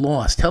when they're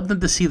lost. Help them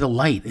to see the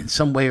light in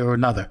some way or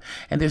another.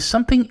 And there's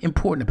something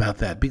important about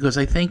that, because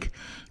I think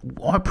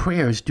our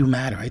prayers do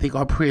matter. I think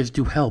our prayers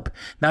do help.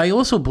 Now, I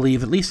also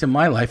believe, at least in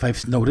my life,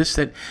 I've noticed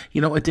that,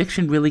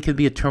 addiction really can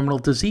be a terminal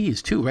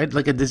disease too, right?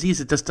 Like a disease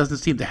that just doesn't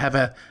seem to have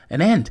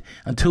an end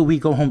until we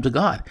go home to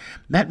God.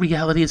 That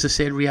reality is a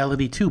sad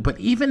reality too. But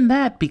even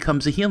that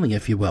becomes a healing,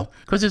 if you will,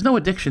 because there's no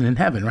addiction in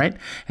heaven, right?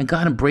 And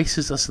God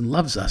embraces us and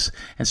loves us.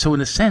 And so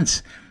in a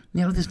sense,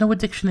 there's no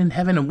addiction in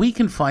heaven, and we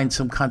can find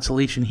some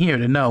consolation here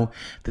to know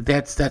that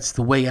that's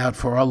the way out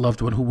for our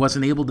loved one who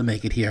wasn't able to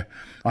make it here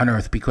on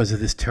earth because of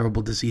this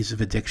terrible disease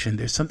of addiction.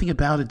 There's something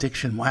about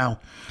addiction. Wow.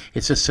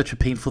 It's just such a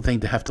painful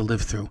thing to have to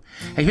live through.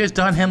 Hey, here's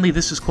Don Henley.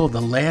 This is called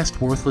The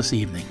Last Worthless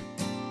Evening.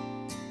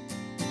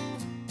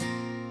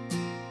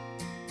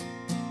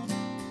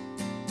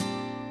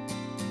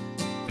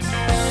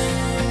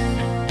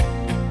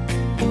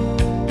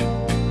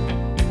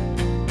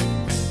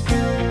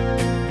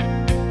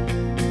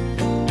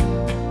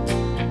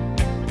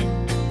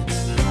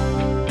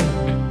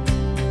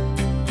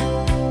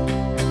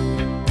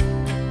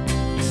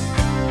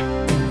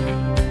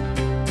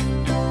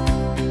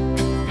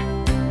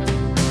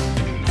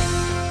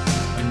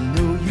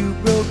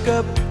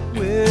 Up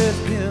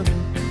with him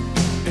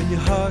and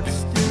your heart's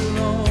still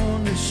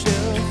on the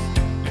shelf.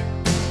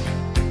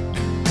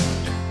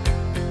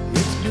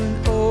 It's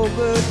been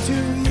over 2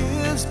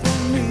 years for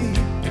me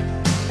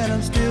and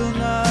I'm still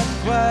not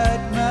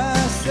quite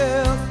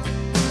myself.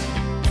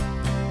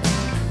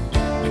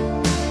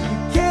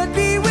 You can't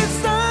be with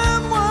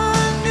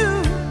someone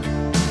new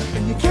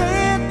and you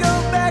can't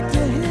go back to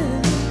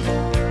him.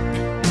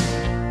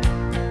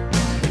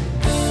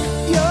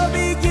 You're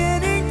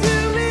beginning to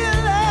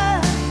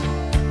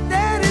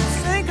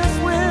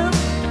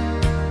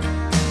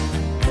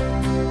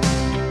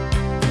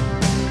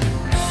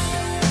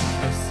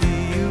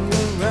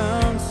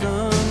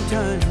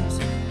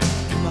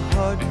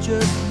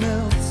just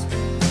melts.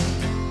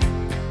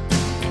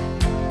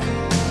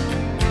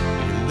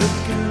 You're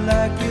looking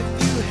like if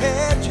you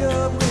had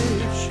your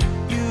wish,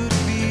 you'd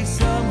be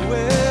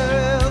somewhere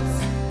else.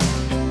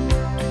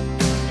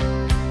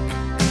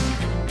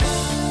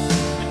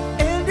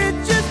 And it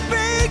just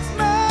breaks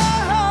my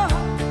heart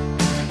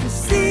to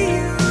see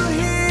you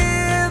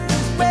here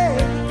this way.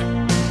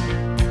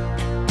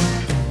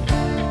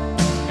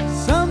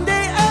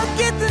 Someday I'll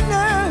get the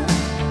nerve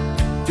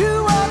to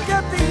walk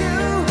up to you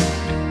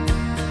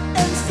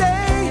and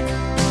say,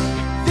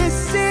 this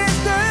is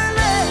the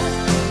last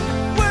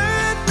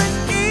worthless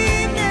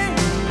evening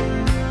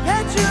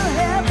that you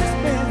have to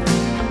spend.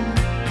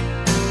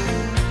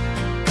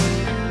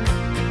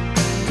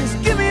 Just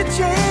give me a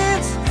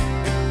chance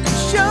to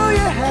show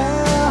you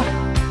how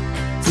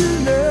to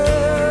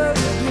love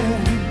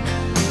again.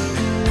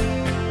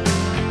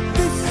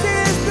 This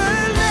is the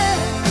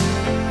last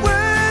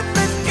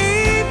worthless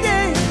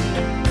evening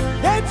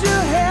that you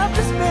have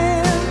to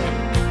spend.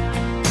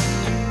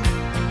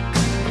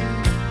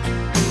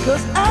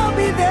 'Cause I'll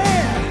be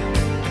there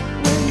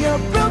when your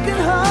broken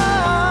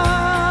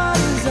heart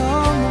is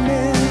on the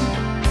mend.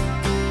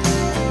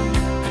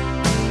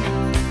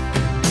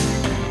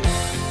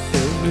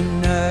 Every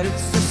night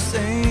it's the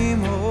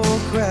same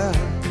old crowd,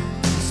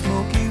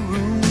 smoky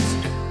rooms.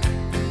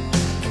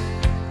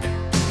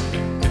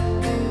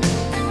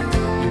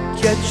 You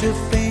catch a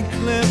faint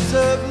glimpse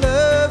of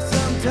love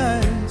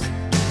sometimes,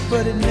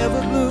 but it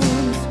never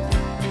blooms.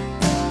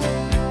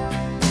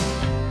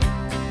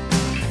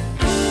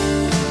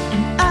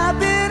 I've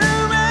been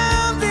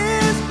around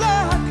this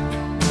block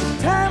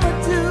a time or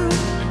two.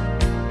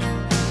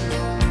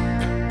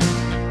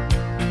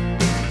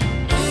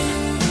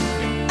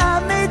 I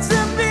made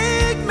some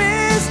big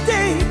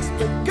mistakes,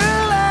 but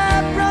girl,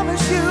 I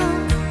promise you,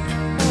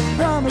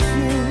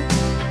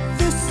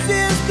 this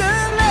is the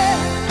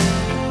last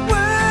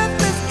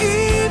worthless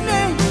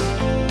evening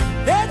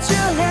that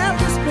you'll have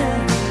to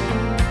spend.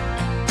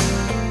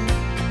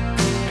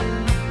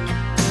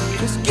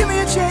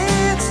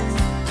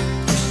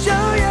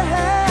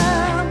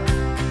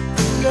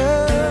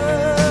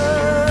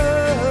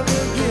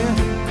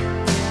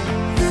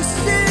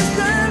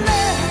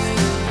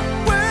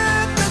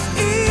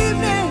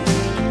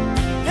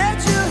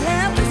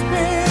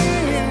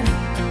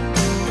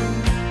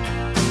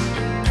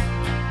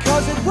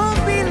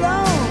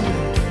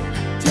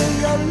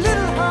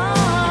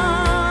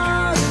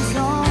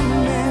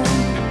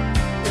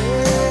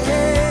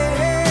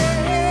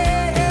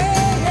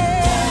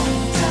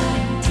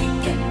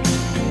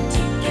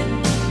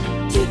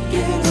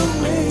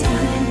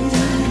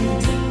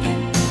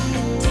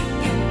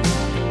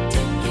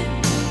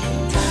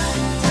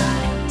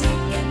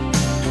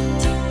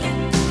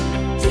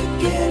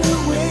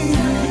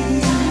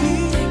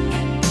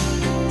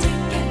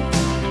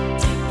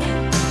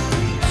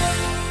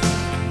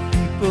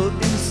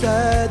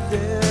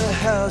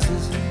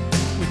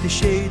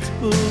 shades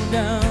pulled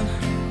down.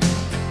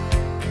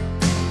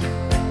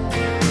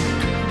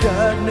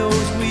 God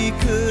knows we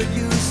could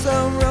use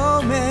some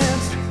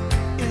romance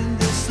in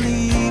this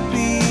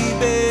sleepy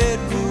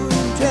bedroom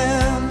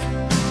town.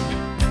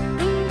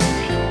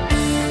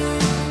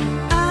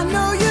 I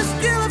know you're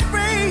still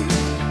afraid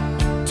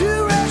to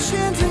rush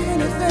into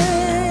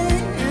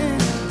anything,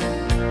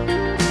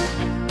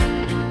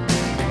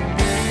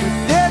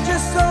 but there are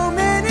just so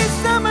many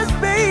summers,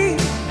 babe,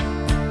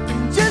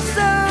 and just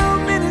so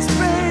many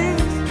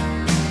springs,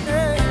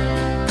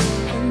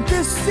 and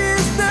this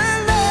is the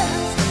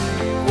last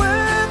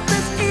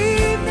worthless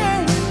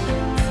evening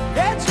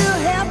that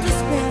you'll have to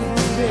spend,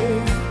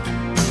 babe.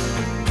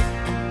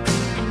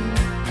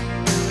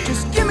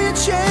 Just give me a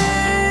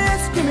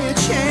chance, give me a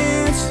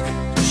chance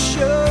to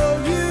show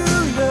you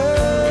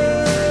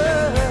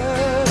love.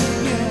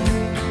 Yeah.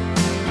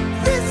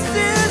 This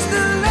is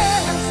the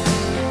last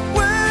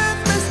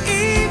worthless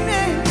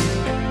evening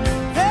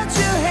that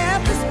you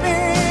have to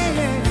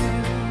spend,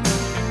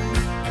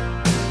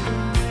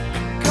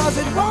 'cause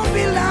it won't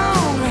be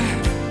long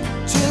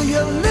till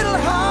your little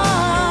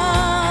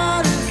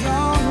heart is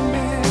on the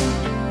mend.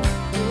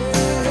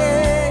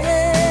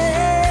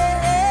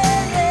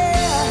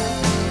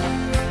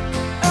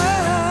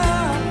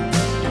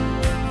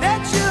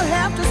 That you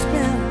have to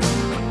spend.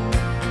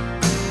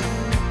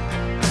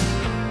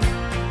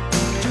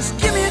 Just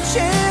give me a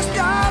chance,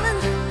 darling,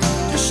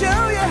 to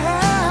show you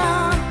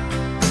how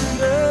to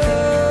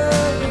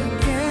love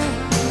again.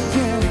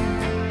 Yeah.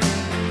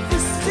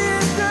 This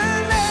is the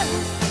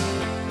last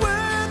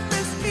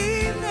worthless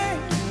evening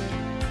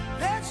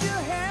that you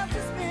have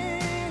to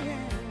spend.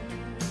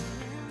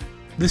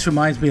 This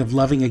reminds me of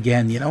loving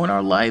again. You know, in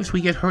our lives,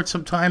 we get hurt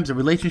sometimes. A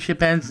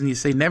relationship ends and you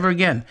say never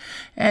again.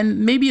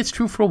 And maybe it's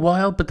true for a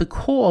while, but the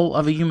call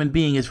of a human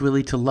being is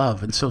really to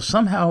love. And so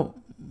somehow,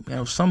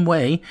 some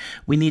way,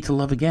 we need to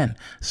love again.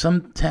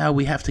 Somehow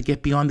we have to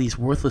get beyond these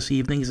worthless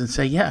evenings and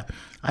say, yeah,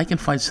 I can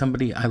find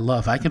somebody I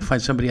love. I can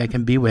find somebody I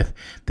can be with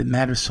that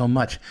matters so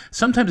much.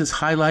 Sometimes it's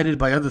highlighted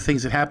by other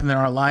things that happen in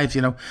our lives.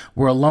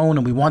 We're alone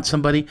and we want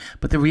somebody.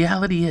 But the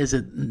reality is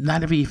that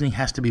not every evening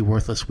has to be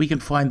worthless. We can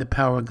find the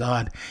power of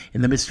God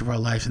in the midst of our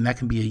lives, and that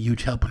can be a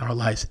huge help in our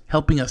lives,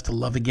 helping us to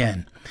love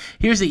again.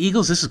 Here's the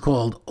Eagles. This is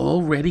called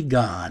Already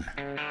Gone.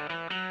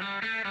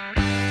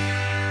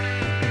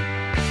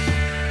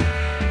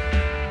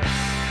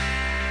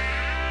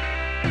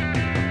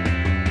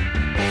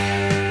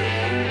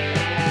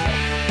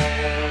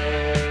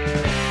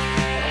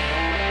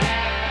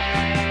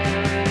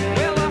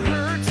 Well, I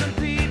heard some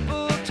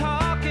people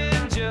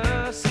talking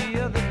just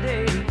the other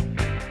day,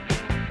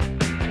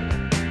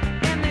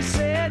 and they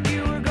said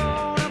you were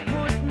gonna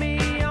put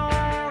me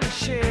on a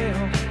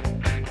shelf.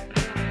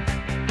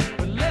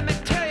 But let me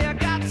tell you, I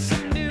got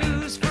some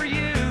news for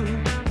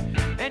you.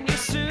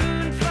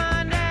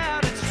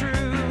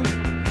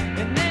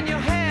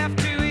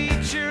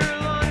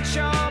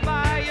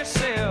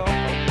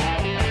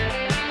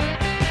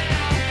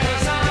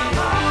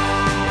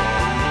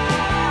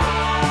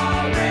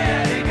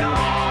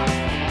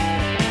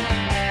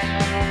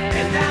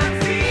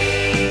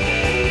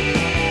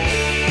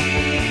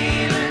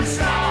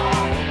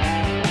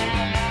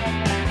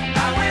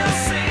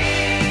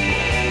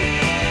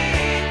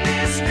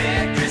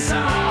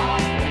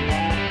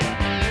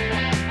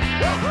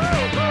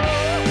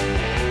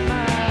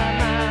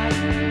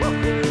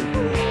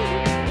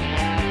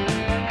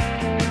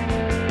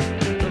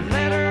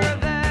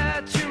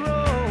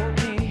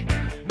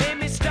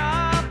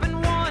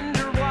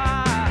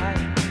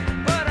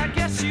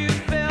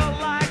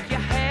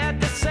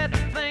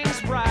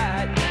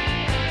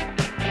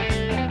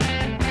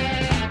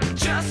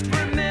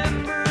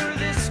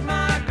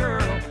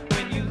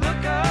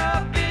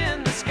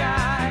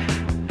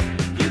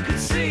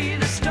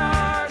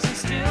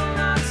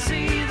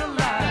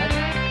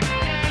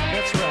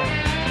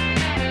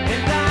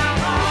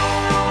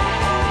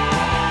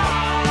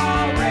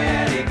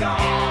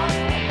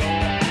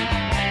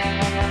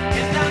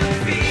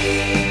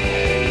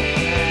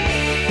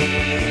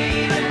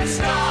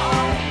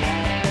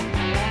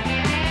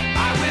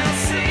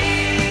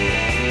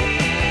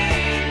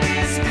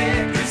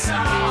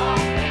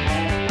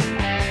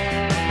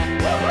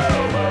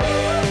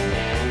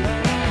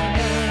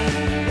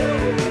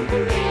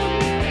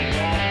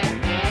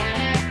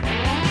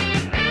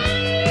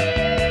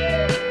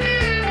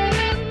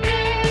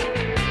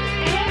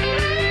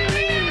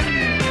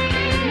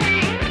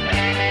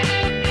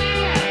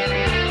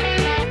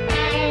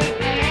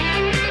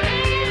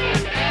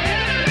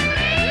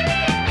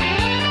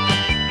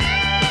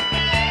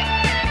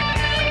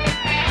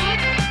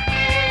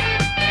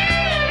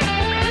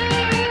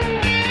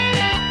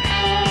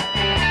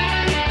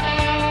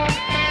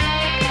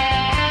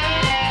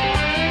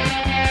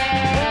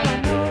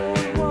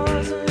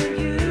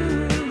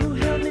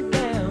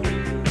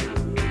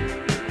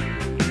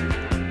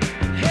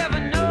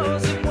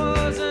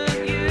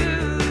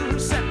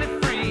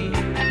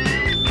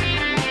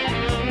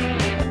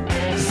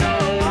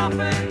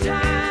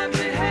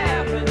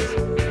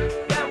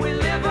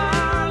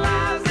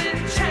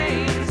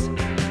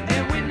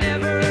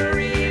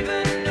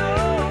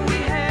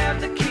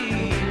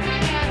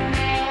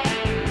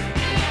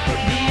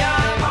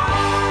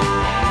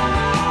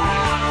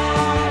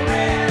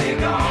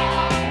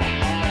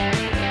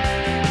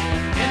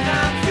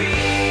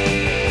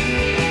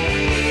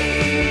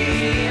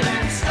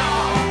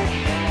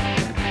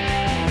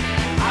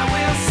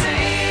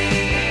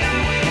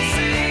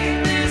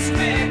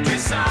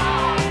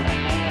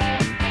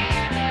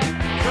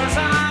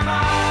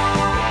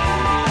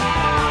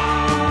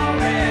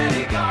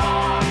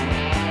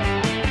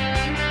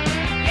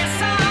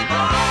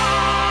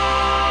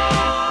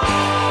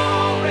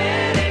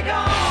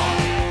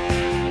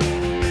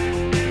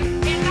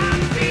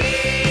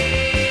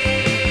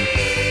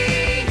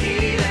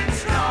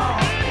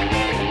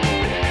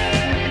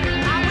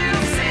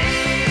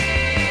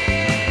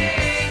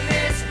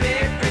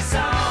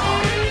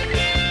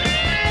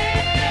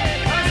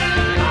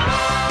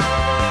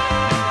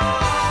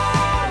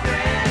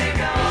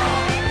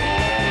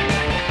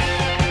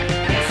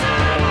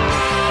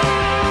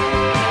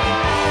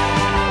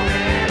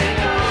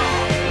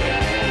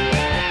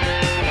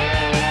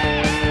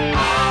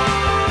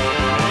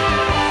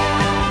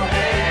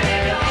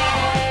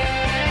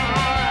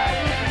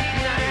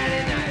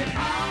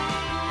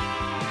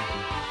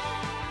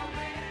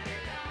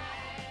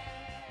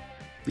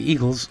 The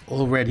Eagles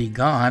already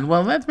gone.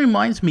 Well, that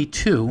reminds me,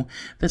 too,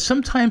 that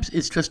sometimes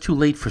it's just too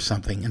late for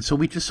something. And so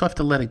we just have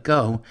to let it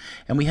go.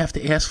 And we have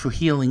to ask for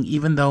healing,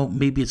 even though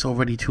maybe it's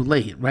already too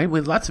late, right? We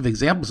have lots of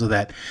examples of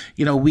that.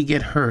 We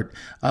get hurt.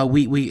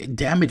 We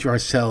damage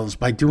ourselves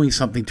by doing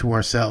something to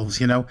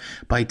ourselves,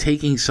 by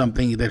taking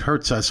something that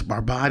hurts us,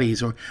 our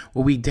bodies, or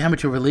we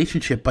damage a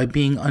relationship by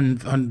being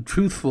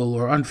untruthful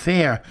or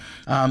unfair.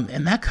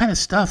 And that kind of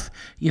stuff,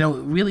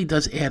 really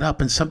does add up.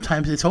 And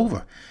sometimes it's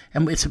over.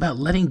 And it's about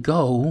letting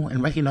go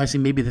and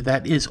recognizing maybe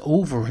that is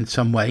over in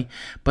some way,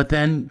 but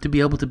then to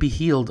be able to be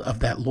healed of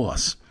that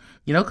loss.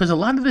 Because a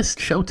lot of this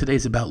show today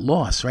is about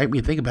loss, right?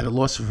 We think about it,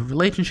 loss of a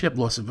relationship,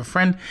 loss of a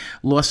friend,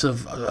 loss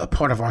of a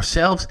part of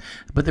ourselves.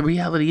 But the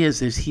reality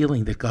is there's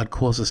healing that God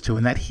calls us to,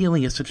 and that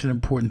healing is such an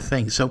important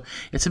thing. So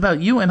it's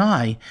about you and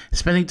I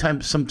spending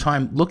some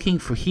time looking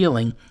for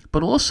healing,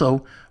 but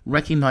also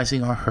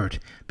recognizing our hurt,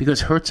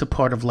 because hurt's a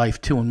part of life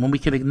too. And when we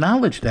can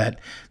acknowledge that,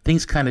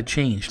 things kind of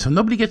change. So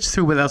nobody gets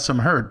through without some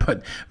hurt,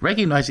 but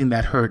recognizing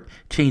that hurt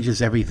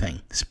changes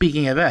everything.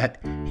 Speaking of that,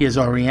 here's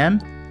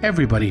REM,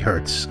 Everybody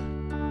Hurts.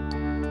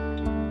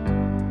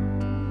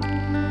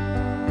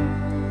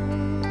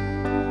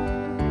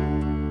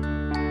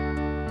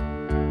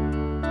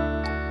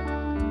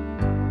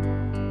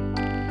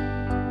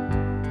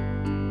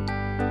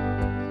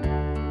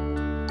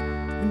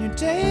 When your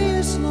day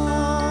is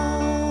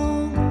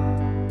long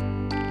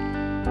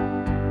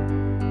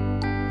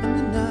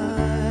and the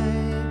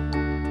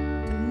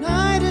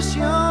night is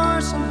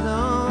yours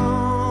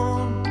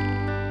alone.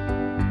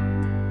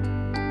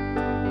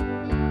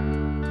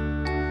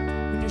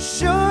 When you're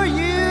sure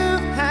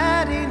you've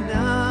had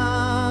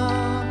enough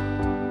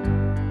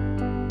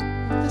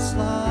of this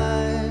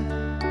life,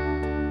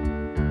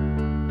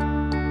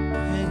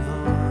 hang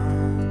on.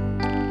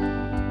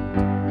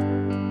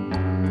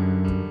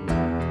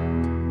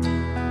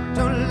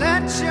 Don't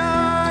let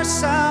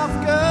yourself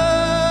go.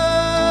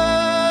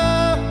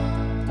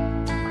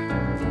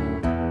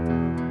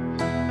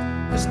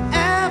 'Cause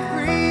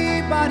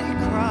everybody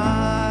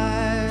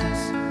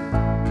cries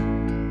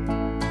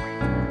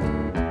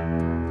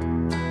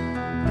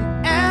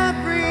and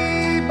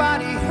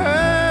everybody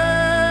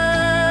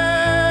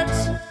hurts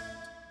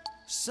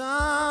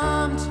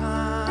sometimes.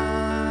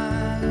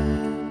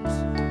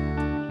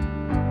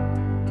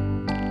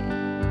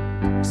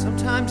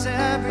 Sometimes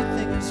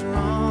everything is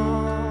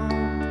wrong.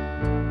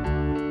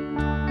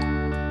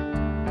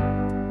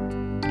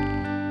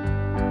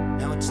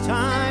 Now it's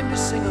time to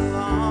sing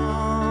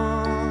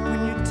along.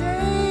 When your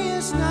day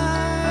is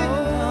night,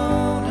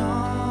 hold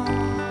on,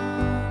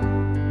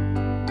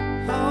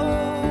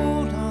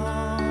 hold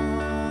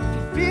on. If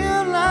you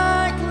feel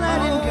like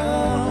letting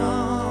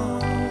go,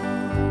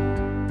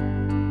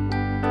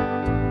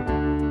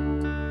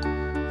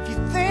 if you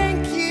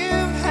think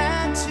you've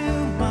had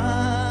too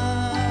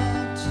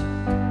much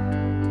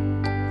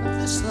of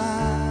this life,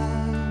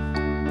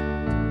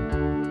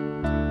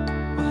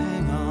 well,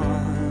 hang on.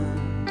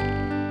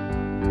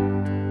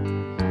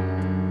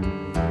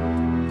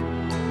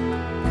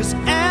 'Cause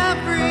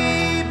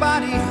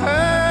everybody hurts.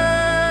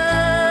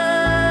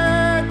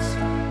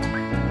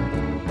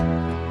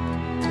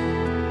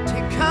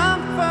 Take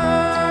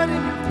comfort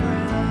in your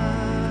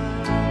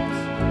friends.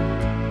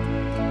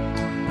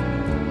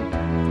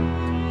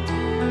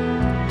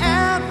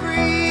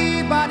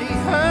 Everybody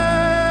hurts.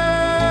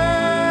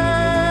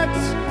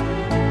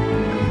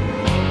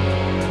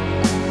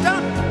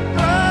 Don't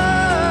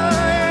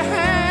throw your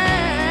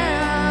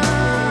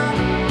hand.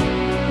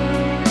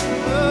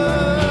 Oh,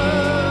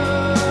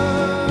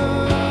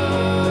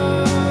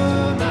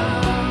 no.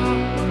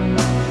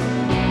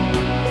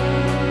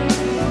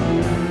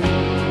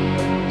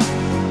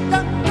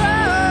 Don't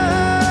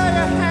throw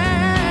your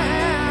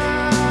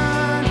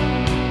hand.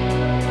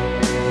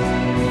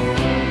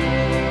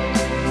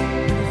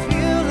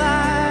 Feel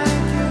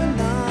like you're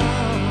alone.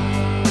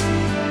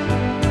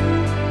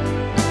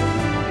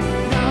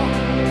 No,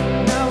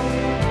 no, no,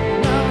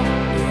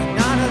 you're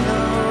not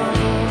alone.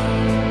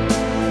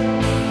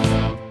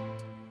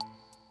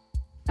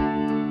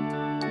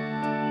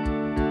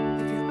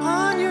 If you're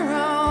on your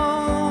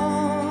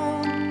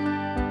own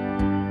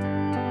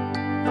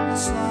in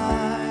this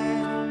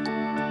life,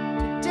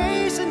 your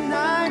days and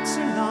nights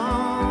are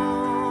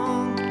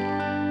long.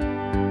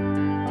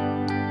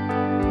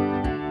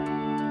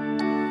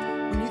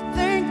 When you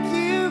think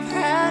you've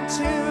had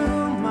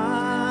too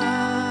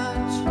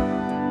much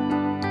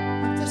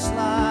of this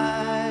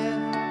life,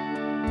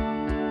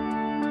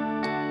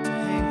 to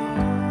hang on.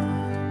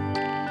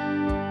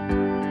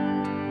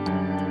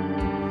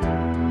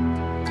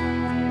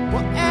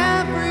 Well,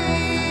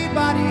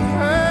 everybody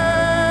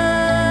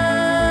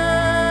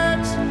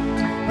hurts,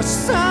 but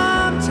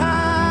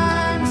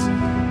sometimes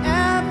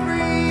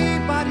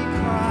everybody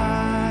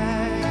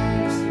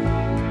cries.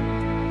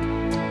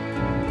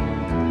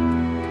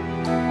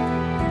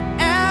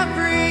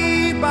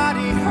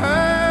 Everybody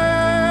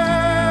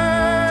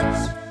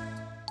hurts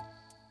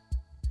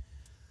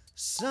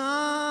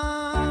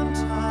sometimes.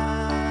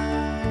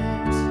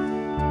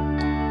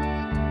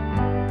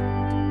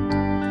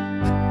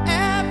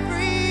 But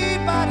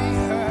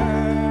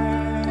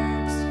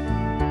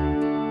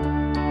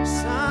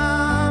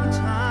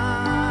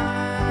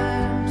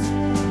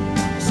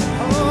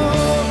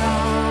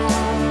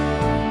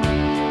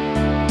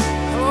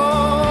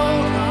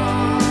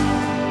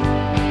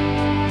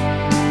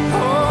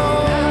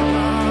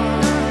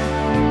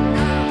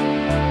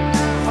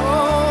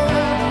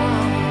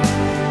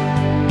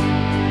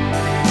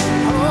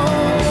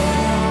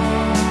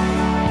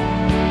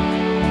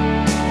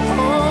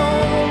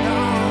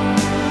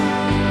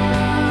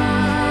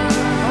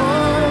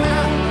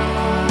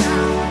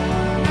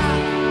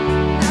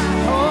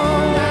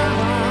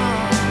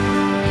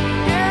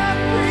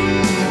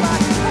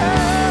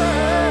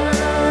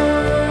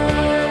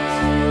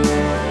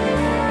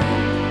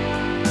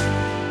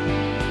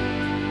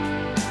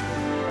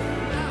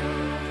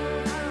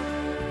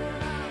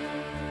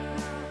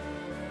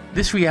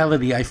This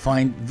reality I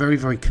find very,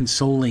 very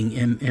consoling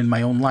in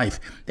my own life.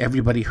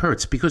 Everybody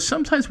hurts, because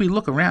sometimes we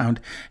look around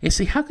and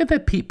say, how could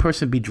that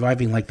person be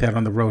driving like that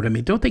on the road? I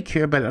mean, don't they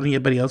care about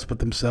anybody else but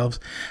themselves?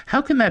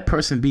 How can that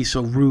person be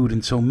so rude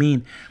and so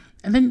mean?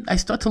 And then I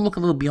start to look a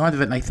little beyond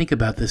of it, and I think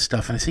about this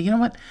stuff, and I say, you know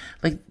what?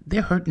 Like,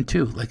 they're hurting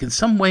too. Like, in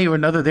some way or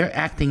another, they're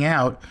acting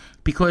out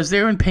because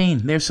they're in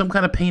pain. There's some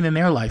kind of pain in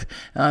their life.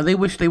 They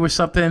wish they were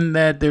something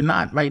that they're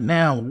not right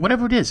now.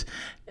 Whatever it is,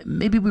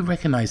 maybe we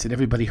recognize that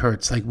everybody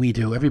hurts like we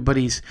do.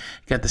 Everybody's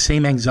got the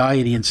same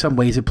anxiety in some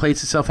ways. It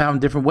plays itself out in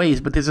different ways,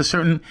 but there's a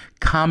certain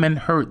common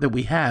hurt that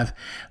we have.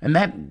 And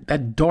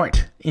that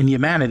dart in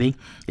humanity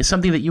is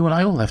something that you and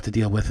I all have to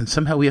deal with. And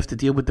somehow we have to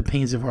deal with the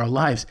pains of our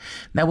lives.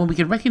 Now, when we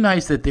can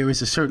recognize that there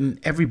is a certain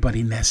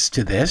everybody-ness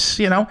to this,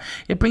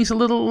 it brings a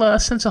little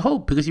sense of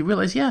hope, because you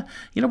realize,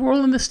 we're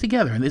all in this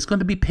together. And there's going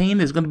to be pain.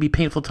 There's going to be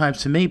painful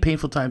times for me,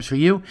 painful times for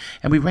you.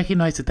 And we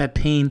recognize that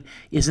pain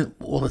isn't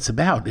all it's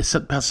about. It's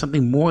about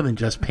something more than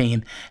just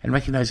pain, and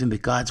recognizing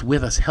that God's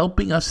with us,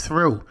 helping us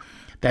through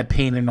that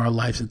pain in our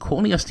lives and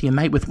calling us to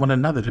unite with one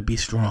another to be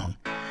strong.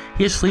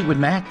 Here's Fleetwood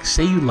Mac,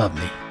 Say You Love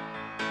Me.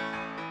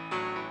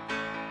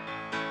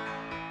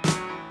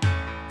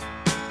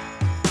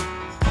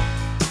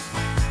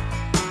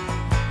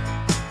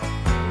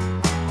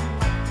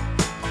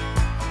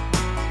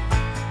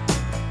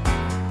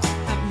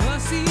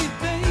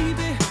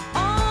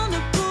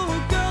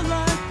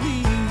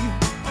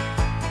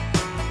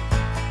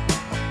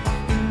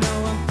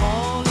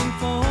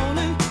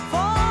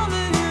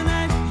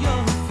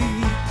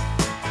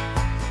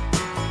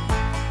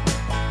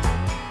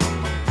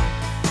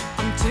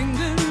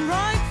 Tingling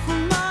right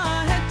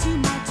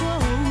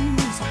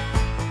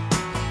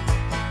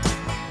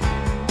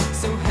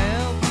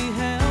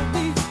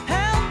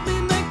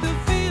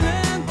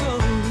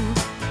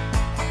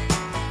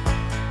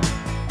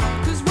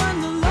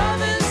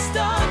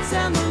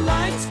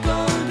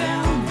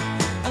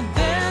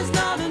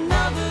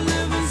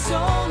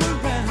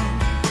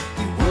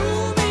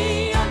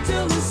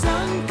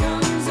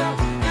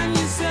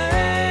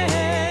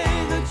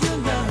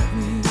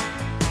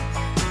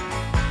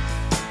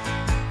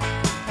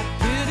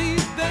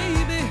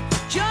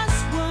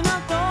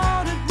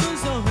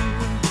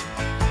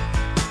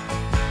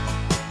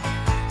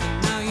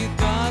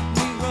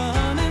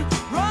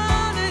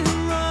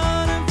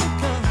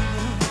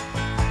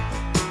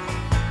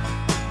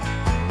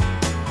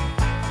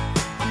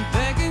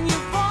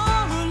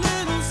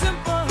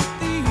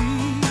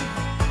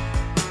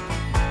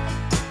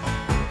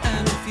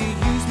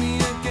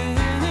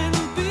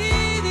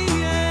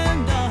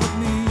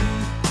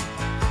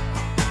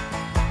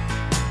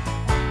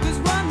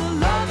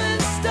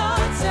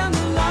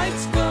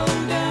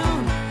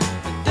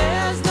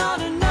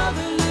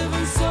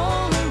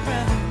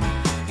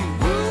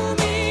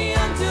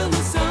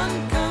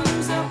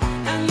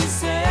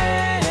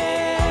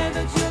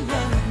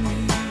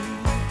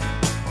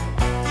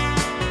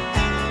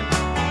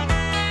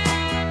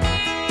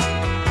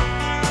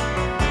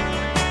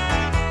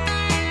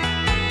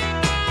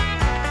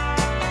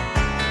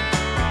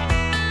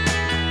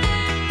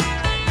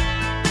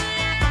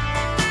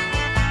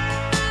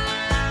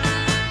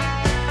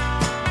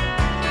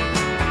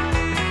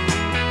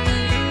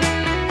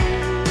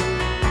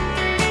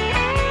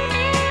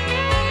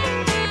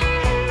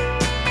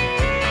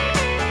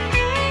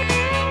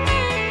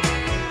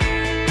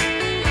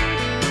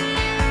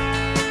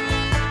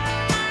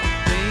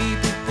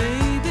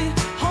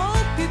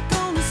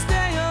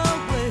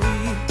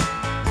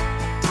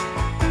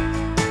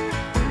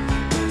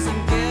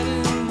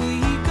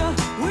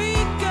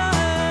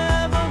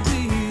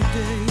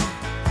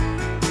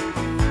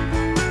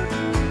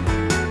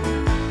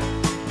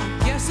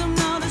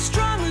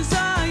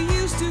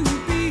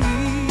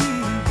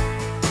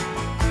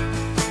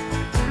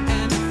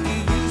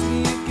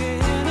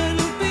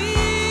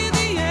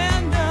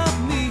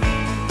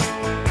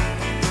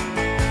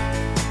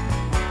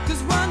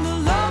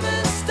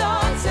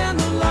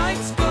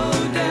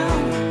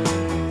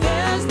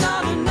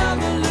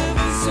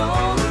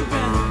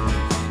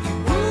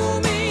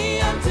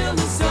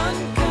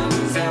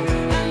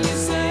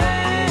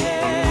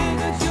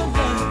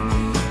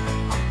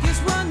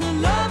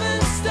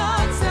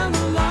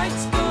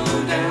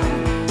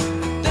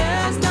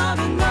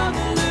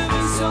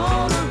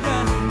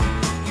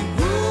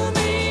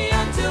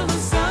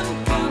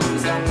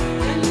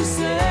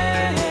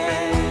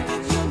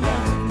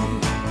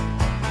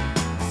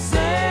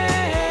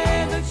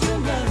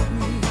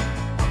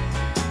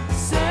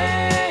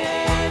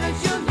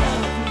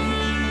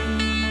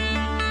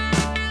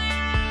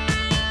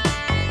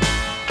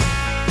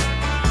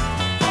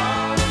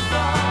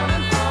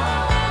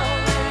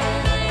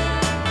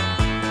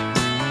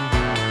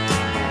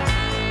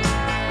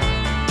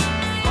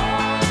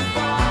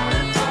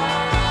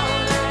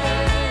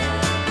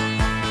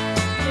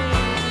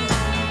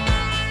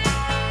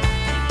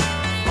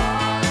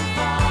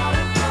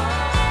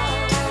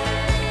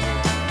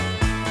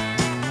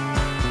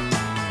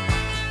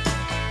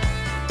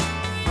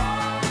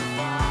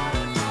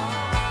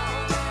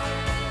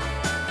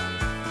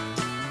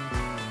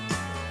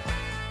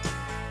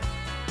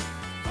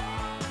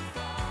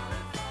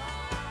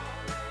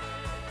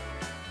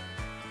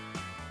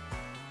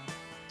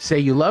say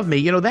you love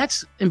me.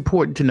 That's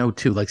important to know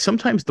too. Like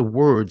sometimes the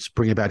words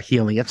bring about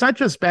healing. It's not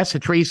just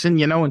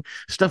bacitracin, and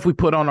stuff we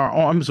put on our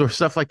arms or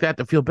stuff like that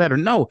to feel better.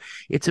 No,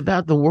 it's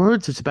about the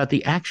words. It's about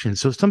the action.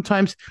 So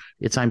sometimes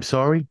it's I'm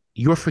sorry,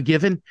 you're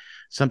forgiven.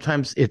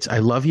 Sometimes it's I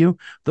love you.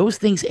 Those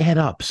things add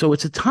up. So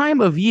it's a time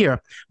of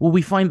year where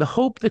we find the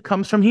hope that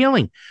comes from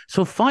healing.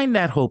 So find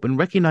that hope and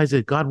recognize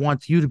that God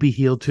wants you to be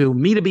healed too,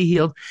 me to be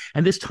healed,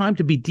 and this time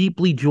to be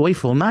deeply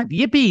joyful, not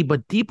yippee,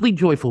 but deeply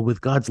joyful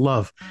with God's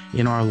love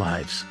in our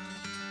lives.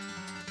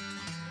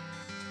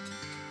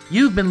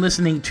 You've been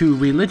listening to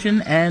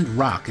Religion and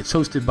Rock. It's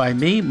hosted by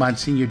me,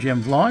 Monsignor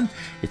Jim Vaughn.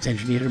 It's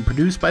engineered and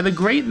produced by the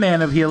great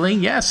man of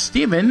healing, yes,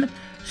 Stephen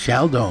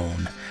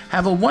Chaldone.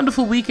 Have a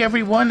wonderful week,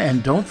 everyone,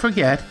 and don't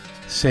forget,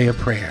 say a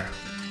prayer.